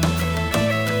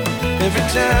 Every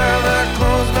time I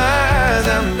close my eyes,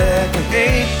 I'm back at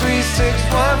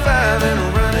 83615 and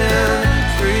running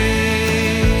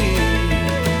free.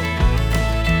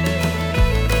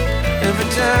 Every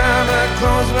time I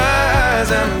close my eyes,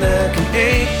 I'm back at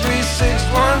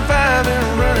 83615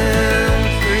 and running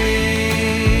free.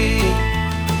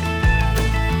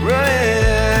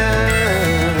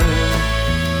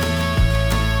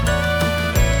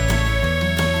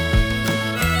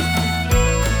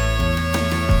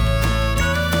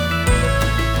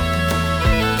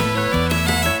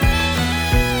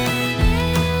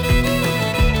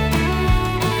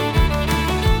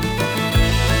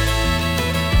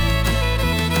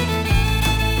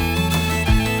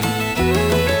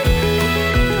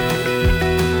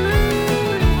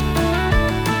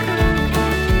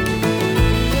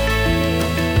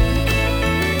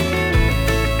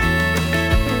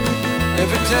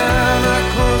 Every time I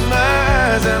close my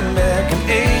eyes, I'm back at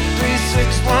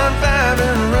 83615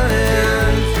 and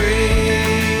running free.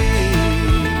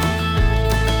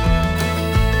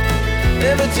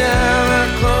 Every time I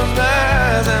close my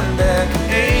eyes, I'm back at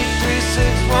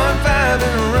 83615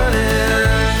 and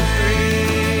running free.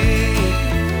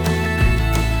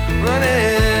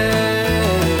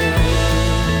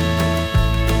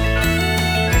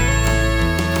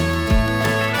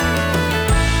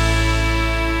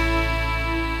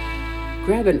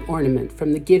 urban ornament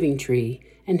from the Giving Tree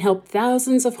and help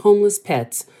thousands of homeless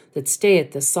pets that stay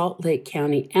at the Salt Lake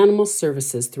County Animal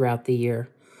Services throughout the year.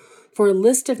 For a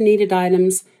list of needed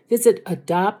items, visit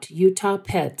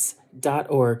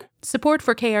adoptutahpets.org. Support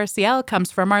for KRCL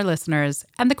comes from our listeners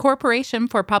and the Corporation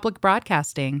for Public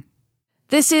Broadcasting.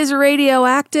 This is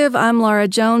Radioactive. I'm Laura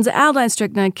Jones. Aldine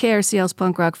Strickland, KRCL's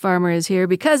Punk Rock Farmer, is here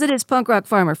because it is Punk Rock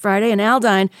Farmer Friday. And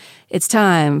Aldine, it's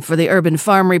time for the Urban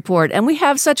Farm Report. And we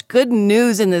have such good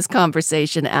news in this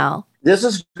conversation, Al. This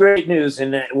is great news.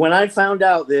 And when I found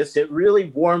out this, it really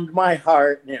warmed my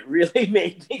heart and it really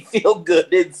made me feel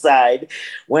good inside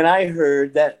when I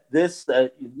heard that this,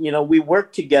 we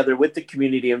worked together with the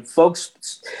community and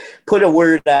folks put a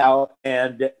word out.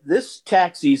 And this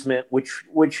tax easement,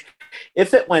 which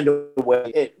if it went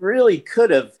away, it really could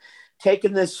have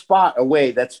taken this spot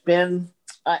away. That's been,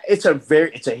 it's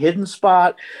a hidden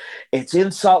spot. It's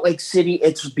in Salt Lake City.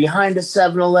 It's behind a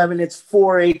 7-Eleven. It's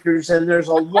 4 acres, and there's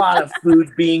a lot of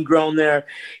food being grown there.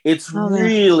 It's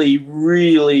really,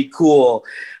 really cool.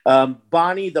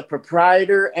 Bonnie, the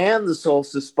proprietor, and the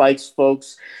Solstice Spikes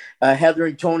folks, Heather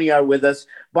and Tony are with us.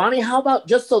 Bonnie, how about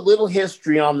just a little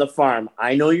history on the farm?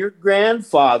 I know your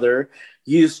grandfather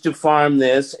used to farm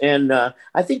this, and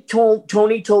I think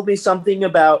Tony told me something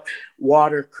about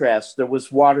watercress. There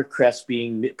was watercress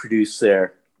being produced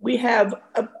there. We have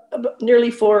nearly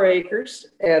 4 acres,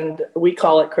 and we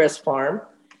call it Cress Farm.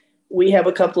 We have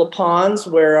a couple of ponds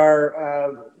where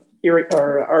our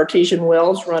artesian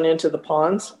wells run into the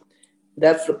ponds.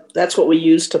 That's what we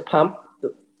use to pump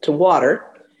to water.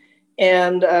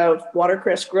 And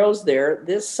watercress grows there.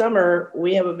 This summer,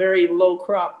 we have a very low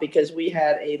crop because we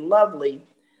had a lovely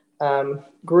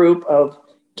group of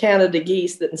Canada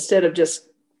geese that instead of just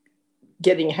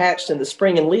getting hatched in the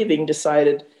spring and leaving,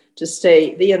 decided to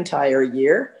stay the entire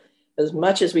year. As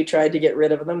much as we tried to get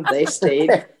rid of them, they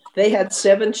stayed. They had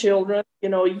 7 children.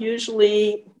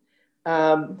 Usually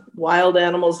wild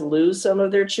animals lose some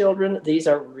of their children. These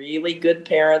are really good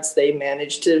parents. They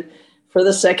managed to, for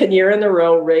the second year in a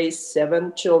row, raise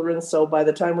 7 children. So by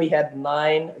the time we had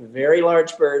 9 very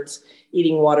large birds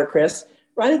eating watercress,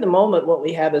 right at the moment, what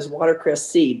we have is watercress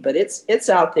seed, but it's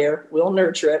out there. We'll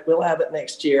nurture it. We'll have it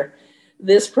next year.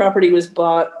 This property was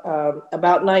bought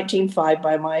about 1905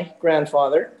 by my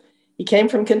grandfather. He came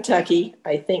from Kentucky.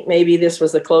 I think maybe this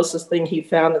was the closest thing he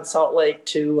found in Salt Lake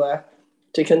to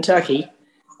Kentucky.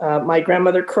 My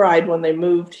grandmother cried when they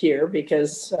moved here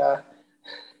because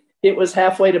it was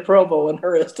halfway to Provo in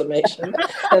her estimation,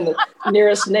 and the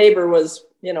nearest neighbor was,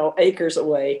 acres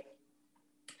away.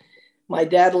 My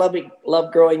dad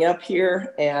loved growing up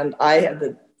here, and I had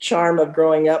the charm of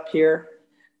growing up here.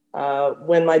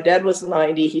 When my dad was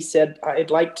 90, he said,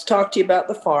 "I'd like to talk to you about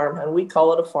the farm," and we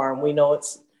call it a farm. We know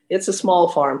it's a small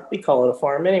farm. We call it a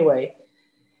farm anyway.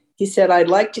 He said, "I'd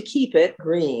like to keep it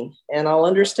green, and I'll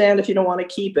understand if you don't want to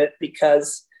keep it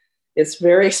because it's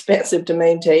very expensive to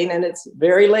maintain and it's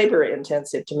very labor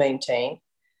intensive to maintain.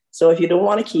 So if you don't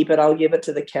want to keep it, I'll give it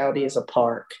to the county as a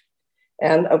park."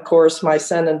 And of course, my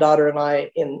son and daughter and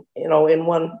I, in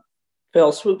one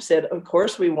fell swoop, said, "Of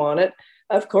course we want it.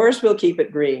 Of course we'll keep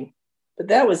it green." But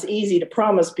that was easy to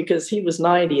promise because he was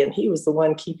 90 and he was the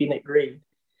one keeping it green.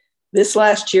 This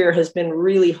last year has been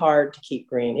really hard to keep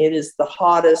green. It is the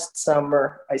hottest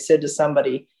summer. I said to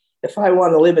somebody, if I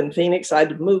want to live in Phoenix,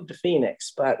 I'd move to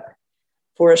Phoenix. But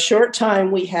for a short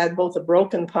time, we had both a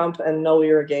broken pump and no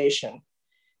irrigation.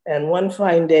 And one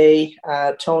fine day,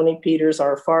 Tony Peters,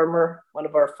 our farmer, one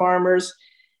of our farmers,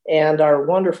 and our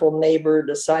wonderful neighbor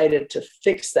decided to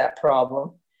fix that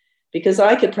problem because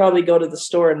I could probably go to the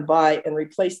store and buy and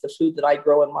replace the food that I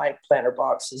grow in my planter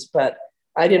boxes, but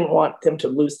I didn't want them to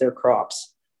lose their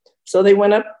crops. So they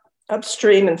went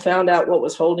upstream and found out what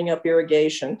was holding up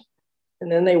irrigation.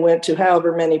 And then they went to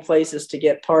however many places to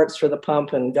get parts for the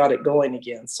pump and got it going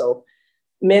again. So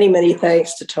many, many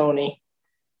thanks to Tony.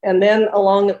 And then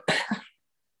along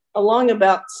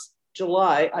about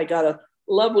July, I got a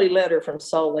lovely letter from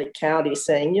Salt Lake County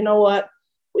saying, "You know what?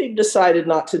 We've decided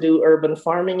not to do urban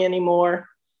farming anymore.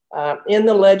 In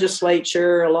the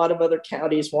legislature, a lot of other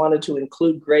counties wanted to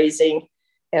include grazing.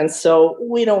 And so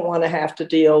we don't want to have to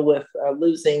deal with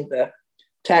losing the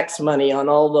tax money on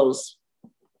all those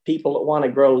people that want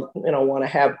to grow, want to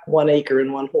have 1 acre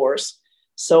and 1 horse.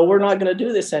 So we're not going to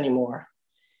do this anymore."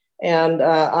 And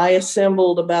I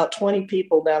assembled about 20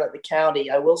 people down at the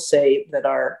county. I will say that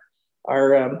our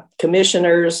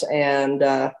commissioners and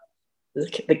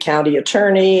the county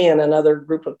attorney and another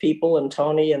group of people, and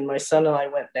Tony and my son and I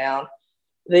went down.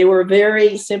 They were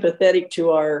very sympathetic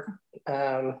to our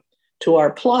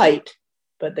plight,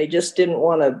 but they just didn't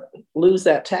want to lose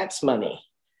that tax money.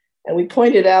 And we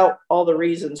pointed out all the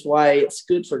reasons why it's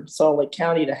good for Salt Lake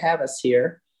County to have us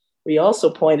here. We also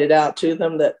pointed out to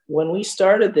them that when we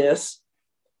started this,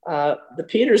 the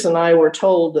Peters and I were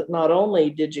told that not only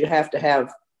did you have to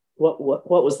have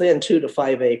what was then 2 to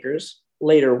 5 acres,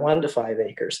 later 1 to 5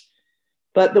 acres,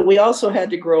 but that we also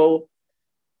had to grow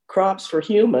crops for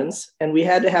humans, and we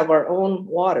had to have our own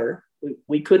water.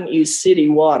 We couldn't use city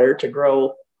water to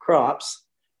grow crops.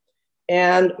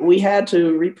 And we had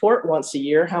to report once a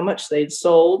year how much they'd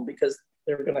sold, because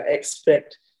they were going to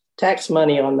expect tax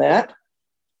money on that.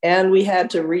 And we had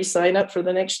to re-sign up for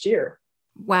the next year.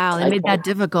 Wow, they made that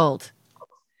difficult.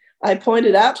 I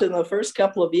pointed out to them the first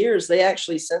couple of years, they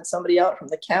actually sent somebody out from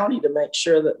the county to make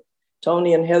sure that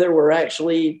Tony and Heather were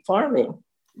actually farming.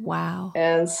 Wow.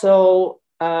 And so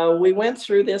we went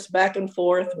through this back and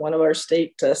forth. One of our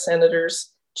state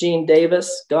senators, Gene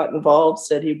Davis, got involved,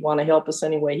 said he'd want to help us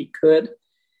any way he could.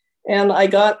 And I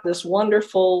got this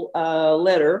wonderful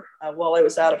letter while I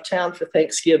was out of town for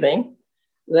Thanksgiving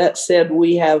that said,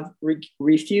 we have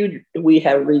reviewed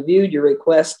your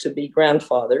request to be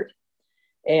grandfathered.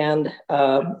 And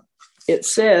it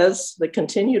says the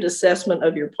continued assessment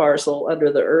of your parcel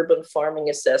under the urban farming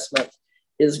assessment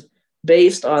is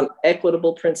based on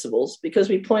equitable principles, because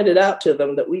we pointed out to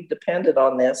them that we depended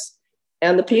on this,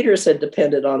 and the Peters had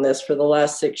depended on this for the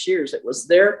last 6 years. It was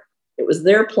their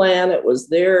plan. It was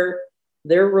their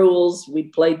rules. We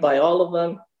played by all of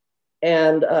them.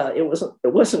 And it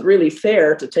wasn't really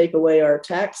fair to take away our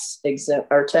tax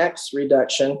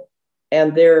reduction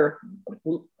and their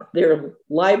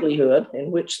livelihood, in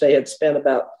which they had spent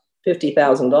about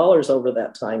 $50,000 over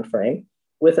that time frame,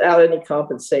 without any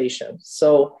compensation.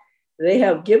 So they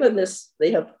have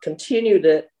continued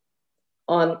it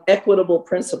on equitable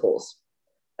principles.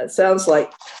 It sounds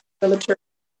like some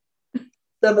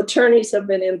attorneys have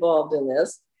been involved in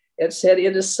this. It said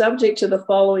it is subject to the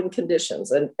following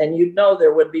conditions, and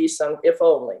there would be some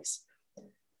if-onlys.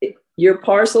 Your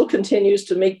parcel continues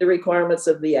to meet the requirements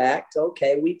of the act.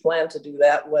 Okay, we plan to do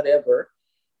that, whatever.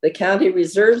 The county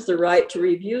reserves the right to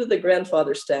review the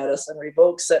grandfather status and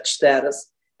revoke such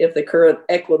status if the current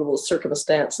equitable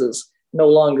circumstances no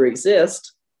longer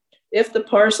exist. If the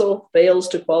parcel fails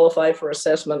to qualify for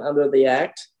assessment under the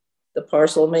act, the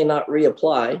parcel may not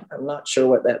reapply. I'm not sure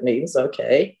what that means.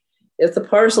 Okay. If the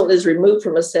parcel is removed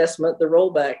from assessment, the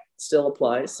rollback still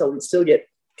applies. So we'd still get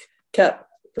cut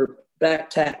for back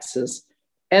taxes.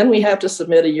 And we have to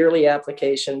submit a yearly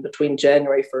application between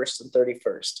January 1st and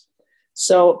 31st.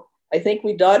 So I think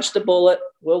we dodged a bullet.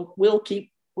 We'll keep,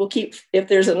 if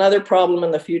there's another problem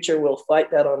in the future, we'll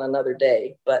fight that on another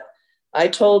day. But I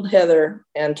told Heather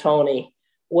and Tony,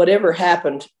 whatever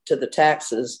happened to the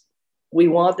taxes, we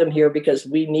want them here because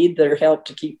we need their help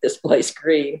to keep this place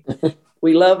green.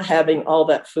 We love having all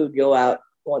that food go out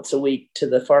once a week to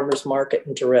the farmers market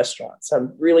and to restaurants.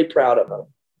 I'm really proud of them.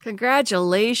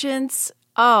 Congratulations.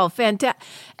 Oh, fantastic.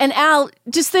 And Al,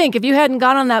 just think, if you hadn't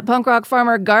gone on that punk rock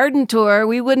farmer garden tour,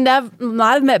 we would not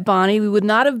have met Bonnie. We would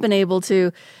not have been able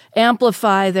to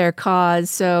amplify their cause.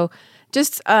 So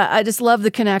I just love the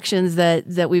connections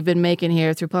that we've been making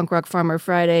here through Punk Rock Farmer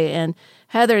Friday. And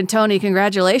Heather and Tony,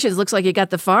 congratulations. Looks like you got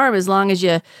the farm, as long as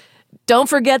you don't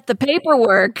forget the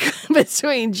paperwork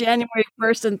between January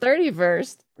 1st and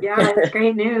 31st. Yeah, it's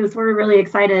great news. We're really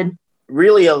excited.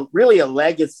 Really a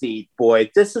legacy, boy.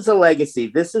 This is a legacy.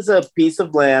 This is a piece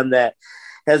of land that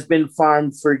has been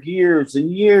farmed for years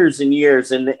and years and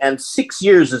years. And 6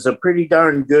 years is a pretty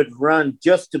darn good run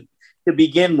just to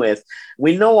begin with.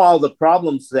 We know all the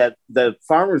problems that the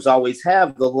farmers always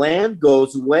have. The land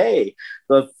goes away.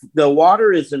 The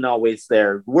water isn't always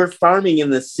there. We're farming in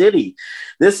the city.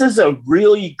 This is a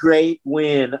really great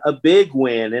win, a big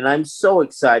win. And I'm so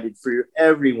excited for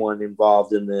everyone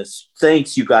involved in this.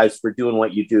 Thanks, you guys, for doing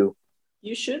what you do.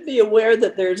 You should be aware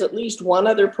that there's at least one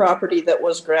other property that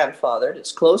was grandfathered.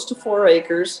 It's close to 4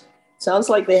 acres. Sounds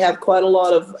like they have quite a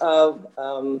lot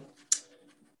of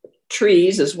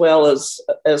trees as well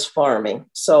as farming.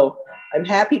 So I'm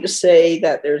happy to say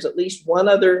that there's at least one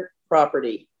other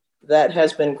property that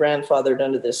has been grandfathered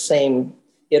under this same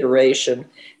iteration.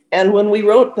 And when we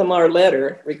wrote them our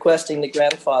letter requesting the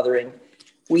grandfathering,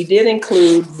 we did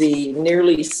include the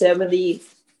nearly 70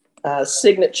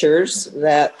 signatures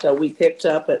that we picked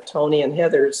up at Tony and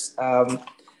Heather's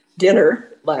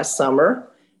dinner last summer,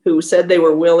 who said they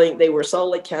were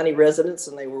Salt Lake County residents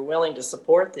and they were willing to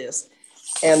support this.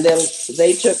 And then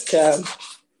they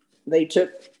took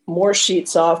more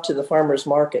sheets off to the farmers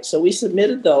market. So we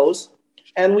submitted those,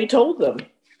 and we told them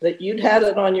that you'd had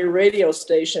it on your radio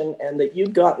station and that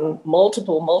you'd gotten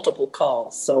multiple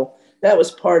calls. So that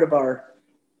was part of our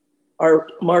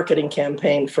marketing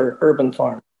campaign for Urban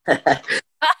Farm.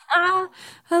 I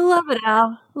love it,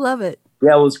 Al. Love it.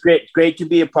 Yeah, it was great to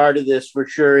be a part of this for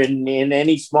sure in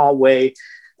any small way.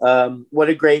 What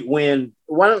a great win.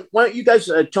 Why don't you guys,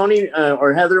 Tony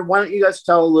or Heather, why don't you guys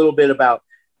tell a little bit about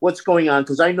what's going on?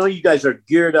 Because I know you guys are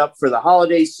geared up for the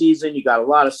holiday season. You got a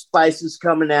lot of spices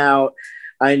coming out.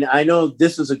 I know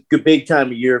this is a big time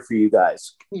of year for you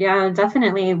guys. Yeah,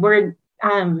 definitely. We're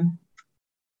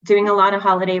doing a lot of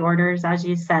holiday orders, as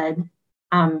you said.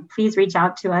 Please reach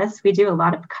out to us. We do a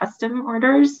lot of custom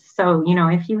orders. So,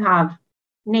 if you have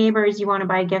neighbors you want to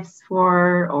buy gifts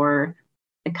for, or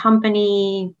the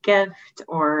company gift,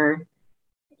 or,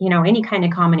 any kind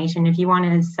of combination, if you want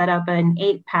to set up an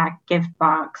 8-pack gift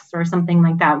box or something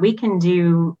like that, we can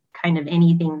do kind of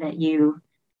anything that you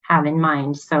have in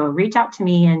mind. So reach out to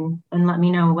me and let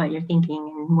me know what you're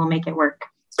thinking, and we'll make it work.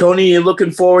 Tony, you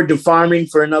looking forward to farming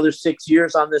for another 6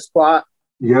 years on this plot?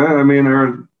 Yeah, I mean,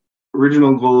 our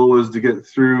original goal was to get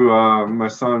through my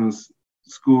son's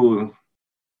school.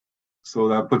 So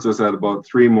that puts us at about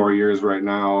 3 more years right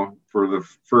now for the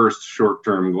first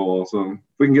short-term goal. So if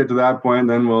we can get to that point,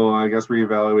 then we'll, I guess,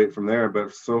 reevaluate from there.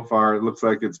 But so far, it looks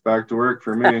like it's back to work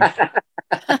for me.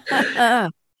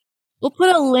 We'll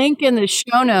put a link in the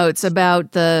show notes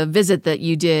about the visit that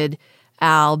you did,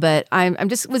 Al. But I'm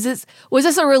just, was this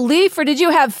a relief, or did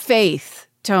you have faith,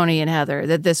 Tony and Heather,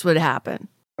 that this would happen?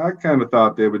 I kind of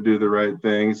thought they would do the right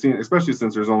thing, especially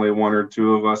since there's only 1 or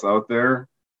 2 of us out there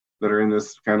that are in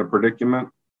this kind of predicament.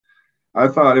 I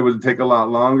thought it would take a lot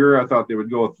longer. I thought they would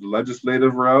go with the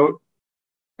legislative route,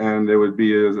 and it would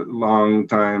be a long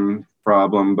time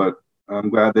problem, but I'm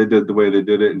glad they did the way they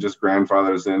did it and just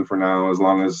grandfather us in for now. As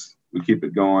long as we keep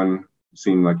it going, it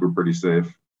seemed like we're pretty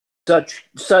safe.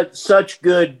 Such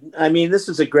good. I mean, this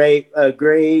is a great,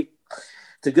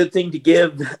 it's a good thing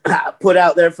to put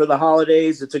out there for the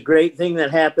holidays. It's a great thing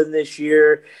that happened this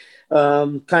year.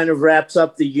 Kind of wraps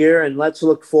up the year, and let's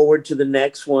look forward to the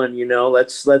next one.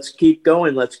 Let's keep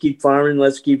going. Let's keep farming.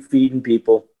 Let's keep feeding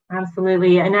people.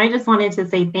 Absolutely. And I just wanted to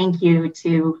say thank you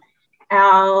to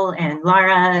Al and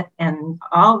Laura and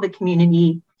all the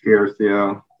community.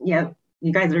 KRCL. Yep.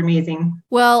 You guys are amazing.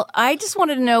 Well, I just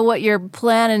wanted to know what you're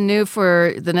planning new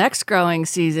for the next growing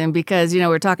season, because,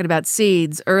 we're talking about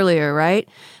seeds earlier, right?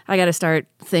 I got to start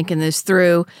thinking this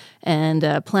through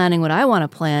and planning what I want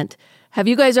to plant. Have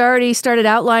you guys already started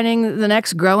outlining the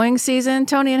next growing season,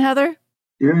 Tony and Heather?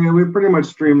 Yeah, we pretty much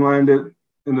streamlined it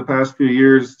in the past few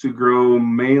years to grow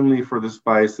mainly for the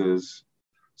spices.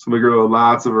 So we grow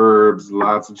lots of herbs,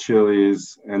 lots of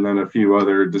chilies, and then a few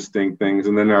other distinct things.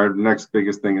 And then our next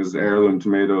biggest thing is heirloom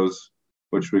tomatoes,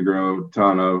 which we grow a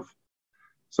ton of.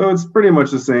 So it's pretty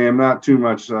much the same, not too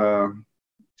much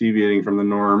deviating from the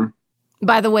norm.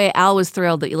 By the way, Al was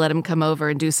thrilled that you let him come over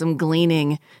and do some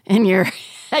gleaning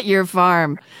at your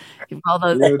farm. All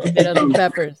those tomatoes and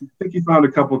peppers. I think you found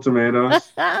a couple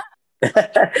tomatoes.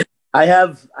 I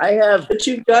have. But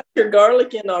you got your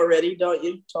garlic in already, don't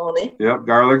you, Tony? Yep,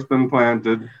 garlic's been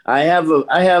planted. I have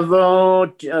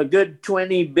a good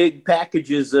 20 big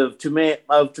packages of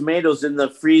tomatoes in the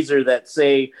freezer that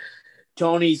say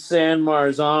Tony San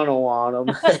Marzano on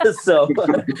them. So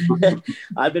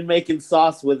I've been making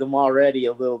sauce with them already.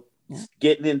 A little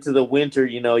getting into the winter,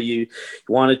 you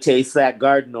want to taste that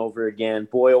garden over again.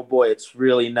 Boy, oh boy, it's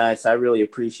really nice. I really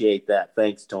appreciate that.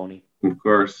 Thanks, Tony. Of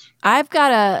course. I've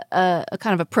got a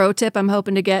kind of a pro tip I'm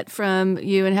hoping to get from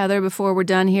you and Heather before we're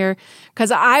done here,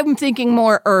 because I'm thinking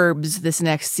more herbs this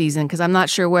next season, because I'm not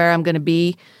sure where I'm going to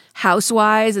be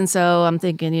house-wise. And so I'm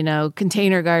thinking,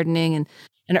 container gardening and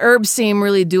herbs seem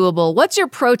really doable. What's your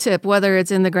pro tip, whether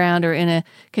it's in the ground or in a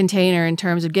container, in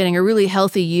terms of getting a really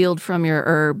healthy yield from your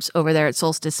herbs over there at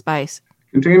Solstice Spice?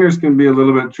 Containers can be a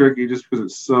little bit tricky just because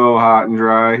it's so hot and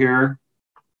dry here.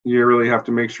 You really have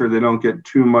to make sure they don't get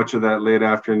too much of that late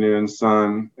afternoon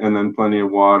sun, and then plenty of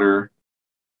water.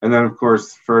 And then, of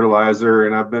course, fertilizer.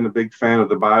 And I've been a big fan of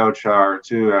the biochar,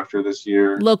 too, after this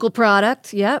year. Local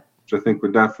product, yep. Which I think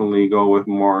would definitely go with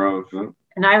more of it.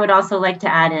 And I would also like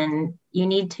to add in, you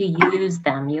need to use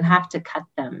them. You have to cut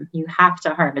them. You have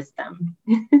to harvest them.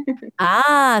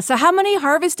 So how many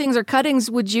harvestings or cuttings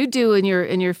would you do in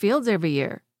your fields every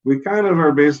year? We kind of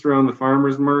are based around the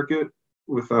farmer's market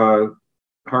with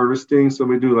harvesting. So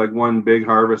we do like one big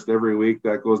harvest every week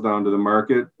that goes down to the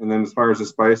market. And then as far as the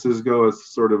spices go,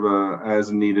 it's sort of a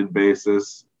as needed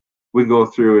basis. We go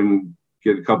through and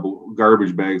get a couple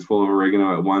garbage bags full of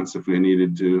oregano at once if we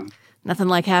needed to. Nothing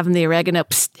like having the oregano.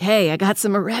 Psst, hey, I got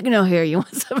some oregano here. You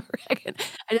want some oregano?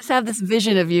 I just have this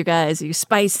vision of you guys, you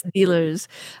spice dealers.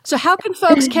 So how can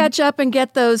folks catch up and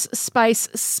get those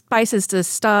spices to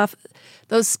stuff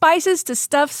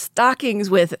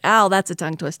stockings with? Al, that's a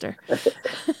tongue twister. The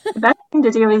best thing to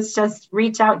do is just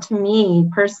reach out to me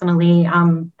personally,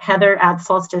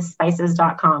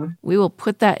 Heather@solsticespices.com. We will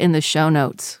put that in the show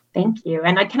notes. Thank you.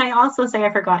 And can I also say,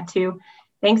 I forgot to,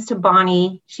 thanks to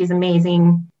Bonnie, she's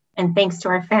amazing. And thanks to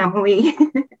our family.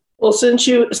 Well, since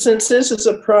this is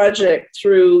a project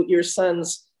through your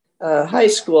son's high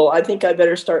school, I think I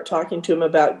better start talking to him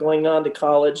about going on to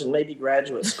college and maybe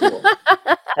graduate school.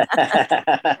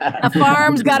 A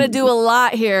farm's got to do a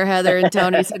lot here, Heather and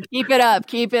Tony. So keep it up.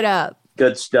 Keep it up.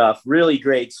 Good stuff. Really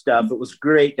great stuff. It was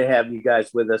great to have you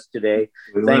guys with us today.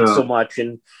 Thanks so much.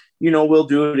 And, we'll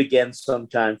do it again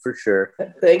sometime for sure.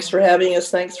 Thanks for having us.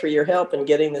 Thanks for your help in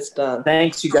getting this done.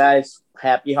 Thanks, you guys.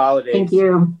 Happy holidays. Thank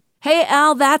you. Hey,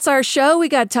 Al, that's our show. We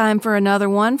got time for another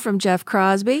one from Jeff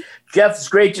Crosby. Jeff,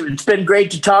 it's been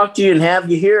great to talk to you and have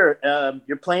you here.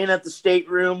 You're playing at the State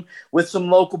Room with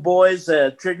some local boys,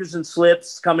 Triggers and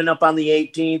Slips, coming up on the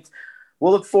 18th.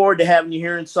 We'll look forward to having you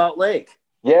here in Salt Lake.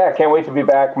 Yeah, can't wait to be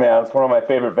back, man. It's one of my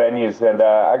favorite venues. And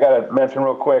I got to mention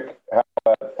real quick how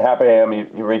happy I am you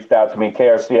reached out to me.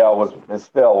 KRCL is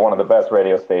still one of the best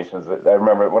radio stations. I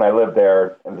remember when I lived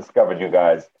there and discovered you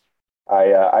guys.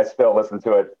 I still listen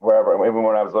to it wherever, even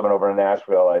when I was living over in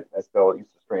Nashville, I still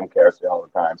used to stream KRCL all the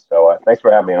time. So thanks for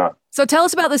having me on. So tell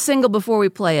us about the single before we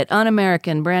play it.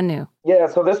 Un-American, brand new. Yeah,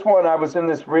 so this one, I was in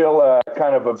this real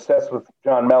kind of obsessed with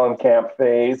John Mellencamp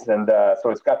phase. And so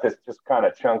it's got this just kind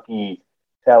of chunky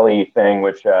telly thing,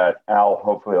 which Al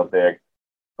hopefully will dig.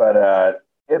 But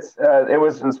it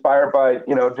was inspired by,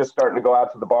 just starting to go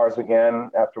out to the bars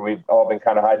again after we've all been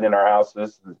kind of hiding in our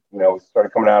houses. We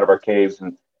started coming out of our caves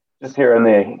and just hearing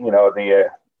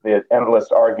the endless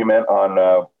argument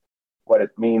on what it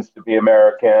means to be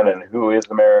American and who is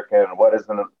American and what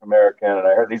isn't American. And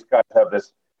I heard these guys have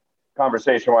this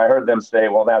conversation where I heard them say,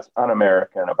 well, that's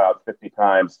un-American about 50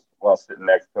 times while sitting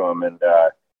next to them. And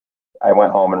I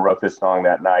went home and wrote this song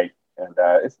that night. And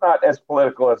it's not as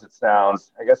political as it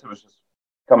sounds. I guess it was just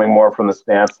coming more from the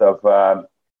stance of,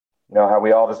 how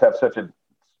we all just have such a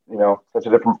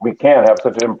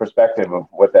different perspective of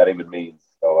what that even means.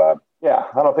 So, I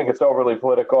don't think it's overly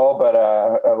political, but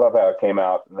I love how it came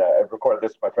out. And I've recorded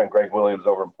this with my friend Greg Williams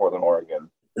over in Portland, Oregon.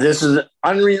 This is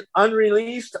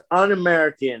unreleased,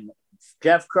 un-American.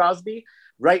 Jeff Crosby,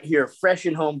 right here, fresh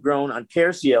and homegrown on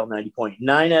KRCL 90.9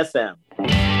 FM.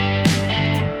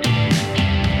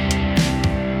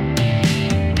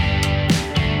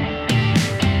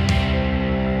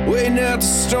 Waiting out the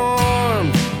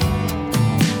storm,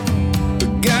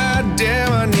 but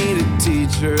goddamn, I need a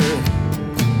teacher.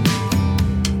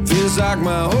 Feels like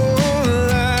my whole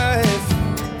life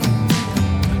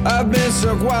I've been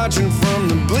stuck watching from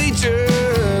the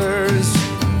bleachers.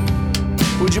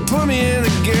 Would you put me in the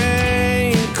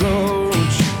game,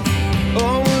 coach?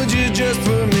 Or would you just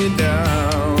put me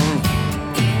down?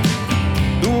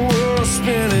 The world's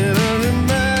spinning under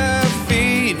my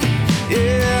feet.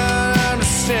 Yeah, I'm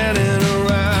just standing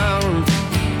around.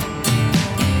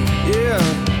 Yeah.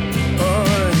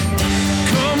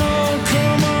 Come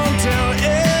on, tell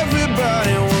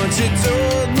everybody what you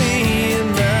told me in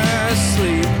my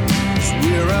sleep. 'Cause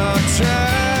we're all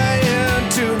trying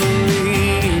to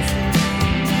believe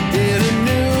in a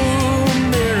new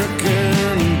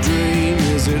American dream.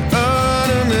 Is it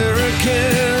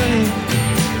un-American?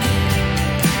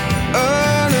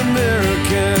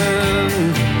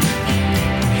 Un-American.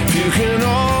 If you can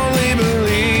only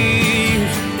believe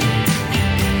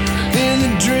in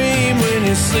the dream when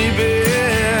you're sleeping.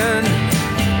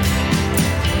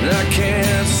 I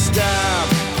can't stop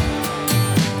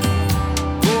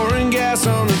pouring gas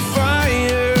on the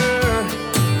fire.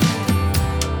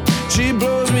 She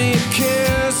blows me a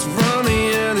kiss from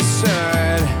the other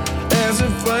side as the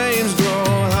flames grow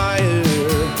higher.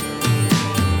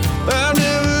 I've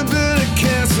never been a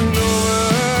Casanova,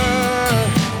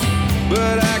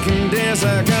 but I can dance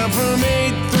like I